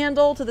 The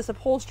handle to this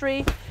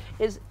upholstery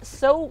is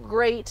so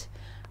great.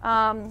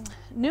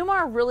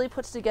 Newmar really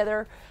puts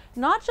together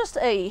not just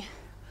a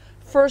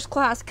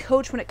first-class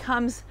coach when it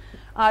comes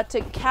to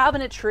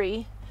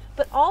cabinetry,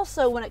 but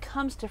also when it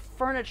comes to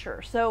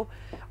furniture. So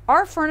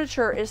our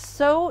furniture is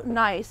so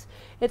nice.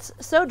 It's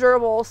so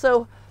durable.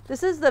 So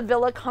this is the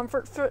Villa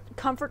Comfort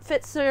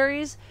Fit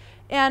series.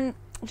 And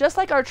just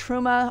like our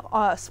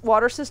Truma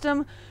water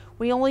system,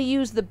 we only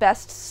use the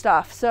best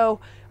stuff. So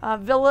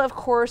Villa, of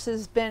course,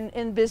 has been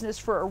in business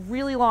for a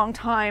really long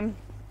time.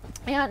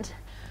 And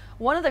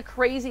one of the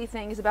crazy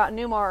things about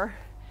Newmar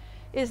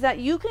is that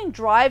you can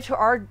drive to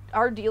our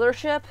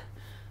dealership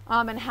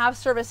and have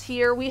service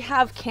here. We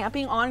have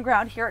camping on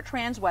ground here at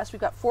Transwest. We've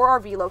got 4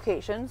 RV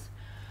locations.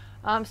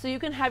 So you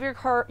can have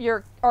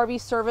your RV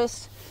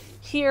serviced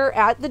here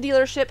at the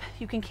dealership.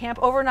 You can camp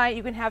overnight.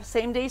 You can have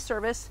same-day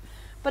service.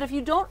 But if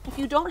you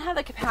don't have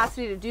the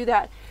capacity to do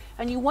that,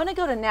 and you want to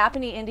go to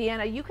Napanee,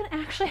 Indiana, you can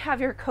actually have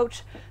your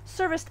coach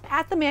serviced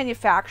at the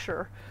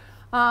manufacturer.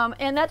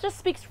 And that just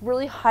speaks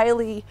really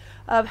highly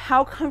of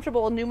how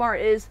comfortable Newmar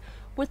is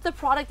with the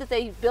product that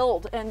they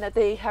build and that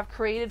they have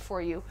created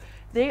for you.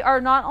 They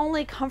are not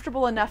only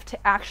comfortable enough to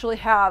actually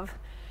have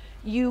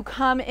you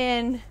come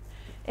in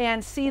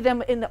and see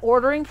them in the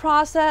ordering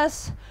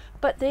process,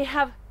 but they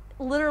have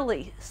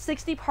literally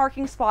 60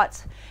 parking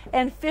spots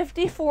and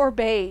 54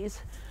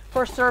 bays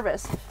for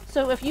service.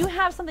 So if you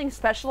have something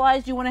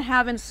specialized you want to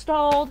have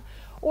installed,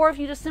 or if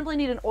you just simply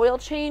need an oil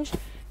change,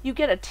 you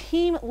get a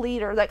team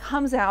leader that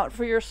comes out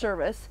for your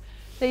service.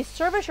 They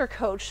service your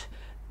coach.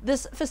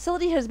 This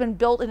facility has been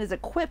built and is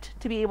equipped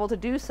to be able to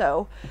do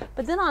so.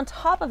 But then on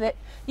top of it,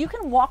 you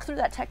can walk through.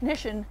 That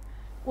technician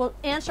will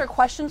answer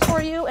questions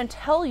for you and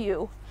tell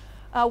you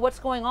what's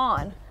going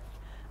on.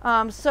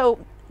 So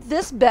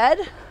this bed,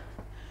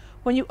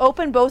 when you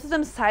open both of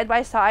them side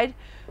by side,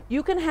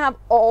 you can have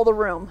all the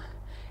room.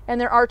 And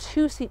there are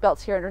 2 seat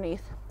belts here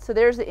underneath. So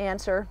there's the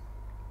answer.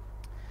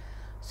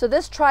 So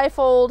this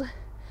trifold,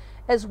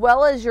 as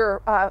well as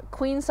your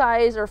queen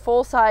size or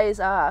full size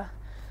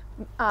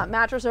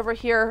mattress over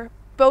here,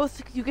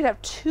 both, you could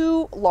have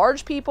 2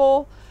 large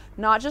people,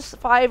 not just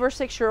 5 or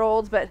 6 year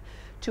olds, but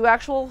 2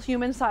 actual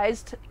human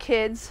sized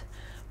kids,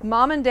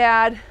 mom and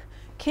dad,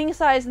 king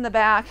size in the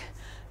back.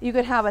 You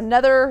could have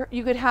another,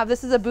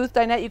 this is a booth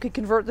dinette. You could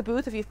convert the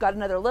booth if you've got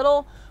another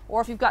little,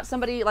 or if you've got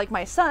somebody like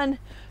my son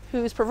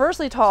who's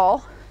perversely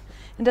tall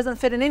and doesn't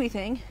fit in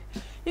anything,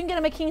 you can get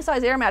him a king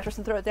size air mattress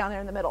and throw it down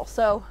there in the middle.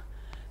 So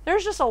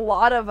there's just a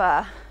lot of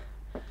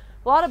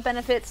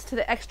benefits to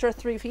the extra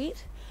 3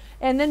 feet.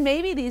 And then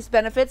maybe these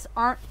benefits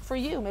aren't for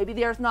you. Maybe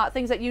there's not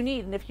things that you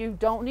need. And if you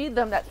don't need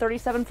them, that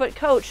 37-foot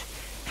coach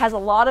has a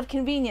lot of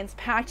convenience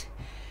packed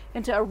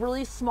into a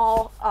really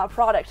small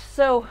product.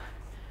 So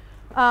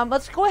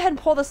let's go ahead and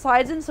pull the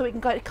slides in so we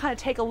can kind of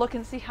take a look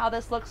and see how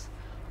this looks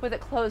with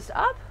it closed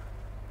up.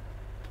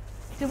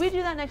 Did we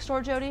do that next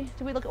door, Jody?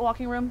 Did we look at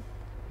walking room?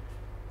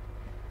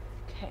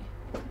 Okay.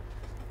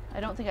 I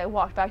don't think I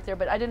walked back there,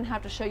 but I didn't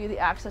have to show you the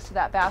access to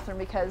that bathroom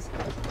because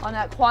on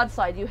that quad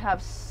slide you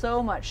have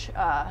so much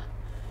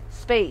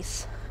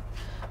space.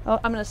 Oh,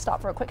 I'm going to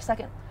stop for a quick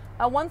second.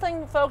 One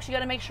thing, folks, you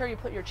got to make sure you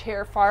put your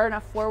chair far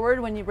enough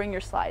forward when you bring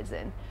your slides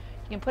in.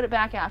 You can put it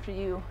back after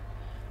you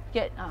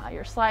get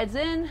your slides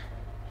in,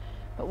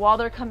 but while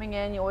they're coming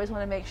in, you always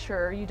want to make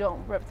sure you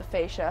don't rip the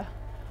fascia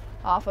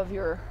off of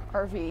your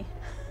RV.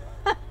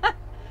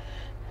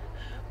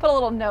 Put a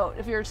little note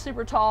if you're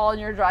super tall and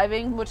you're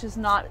driving, which has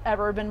not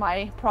ever been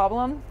my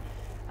problem,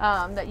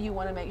 that you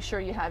want to make sure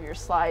you have your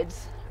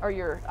slides or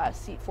your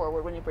seat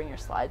forward when you bring your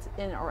slides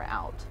in or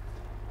out.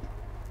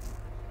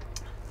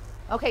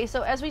 Okay,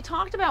 so as we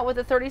talked about with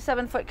the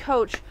 37-foot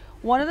coach,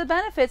 one of the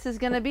benefits is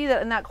going to be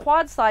that in that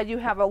quad slide you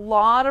have a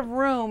lot of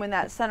room in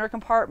that center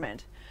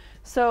compartment.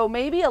 So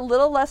maybe a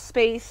little less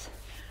space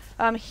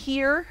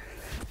here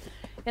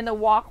in the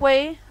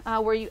walkway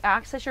where you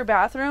access your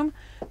bathroom,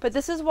 but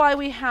this is why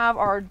we have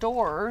our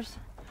doors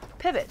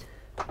pivot.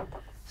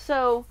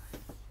 So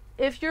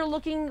if you're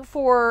looking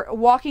for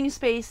walking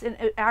space and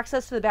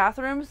access to the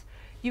bathrooms,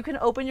 You can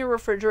open your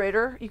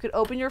refrigerator, you can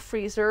open your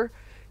freezer,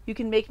 you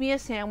can make me a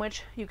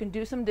sandwich, you can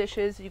do some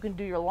dishes, you can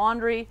do your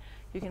laundry,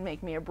 you can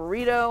make me a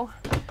burrito,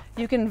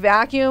 you can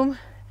vacuum.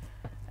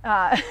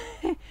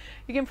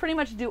 You can pretty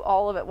much do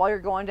all of it while you're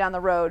going down the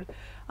road.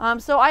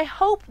 So I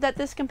hope that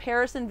this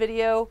comparison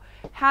video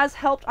has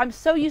helped. I'm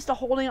so used to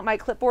holding up my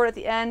clipboard at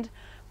the end.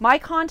 My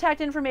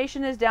contact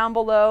information is down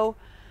below.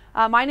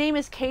 My name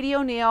is Katie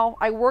O'Neill.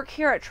 I work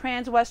here at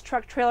Transwest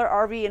Truck Trailer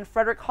RV in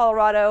Frederick,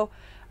 Colorado.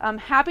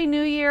 Happy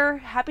New Year,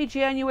 happy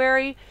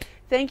January.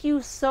 Thank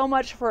you so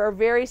much for a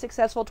very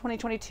successful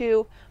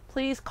 2022.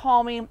 Please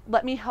call me,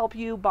 let me help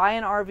you buy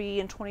an RV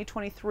in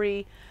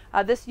 2023.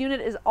 This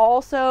unit is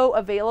also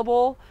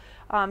available.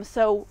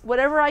 So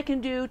whatever I can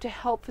do to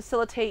help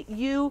facilitate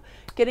you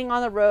getting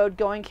on the road,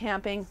 going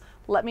camping,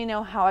 let me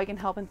know how I can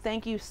help. And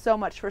thank you so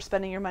much for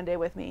spending your Monday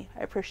with me.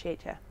 I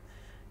appreciate you.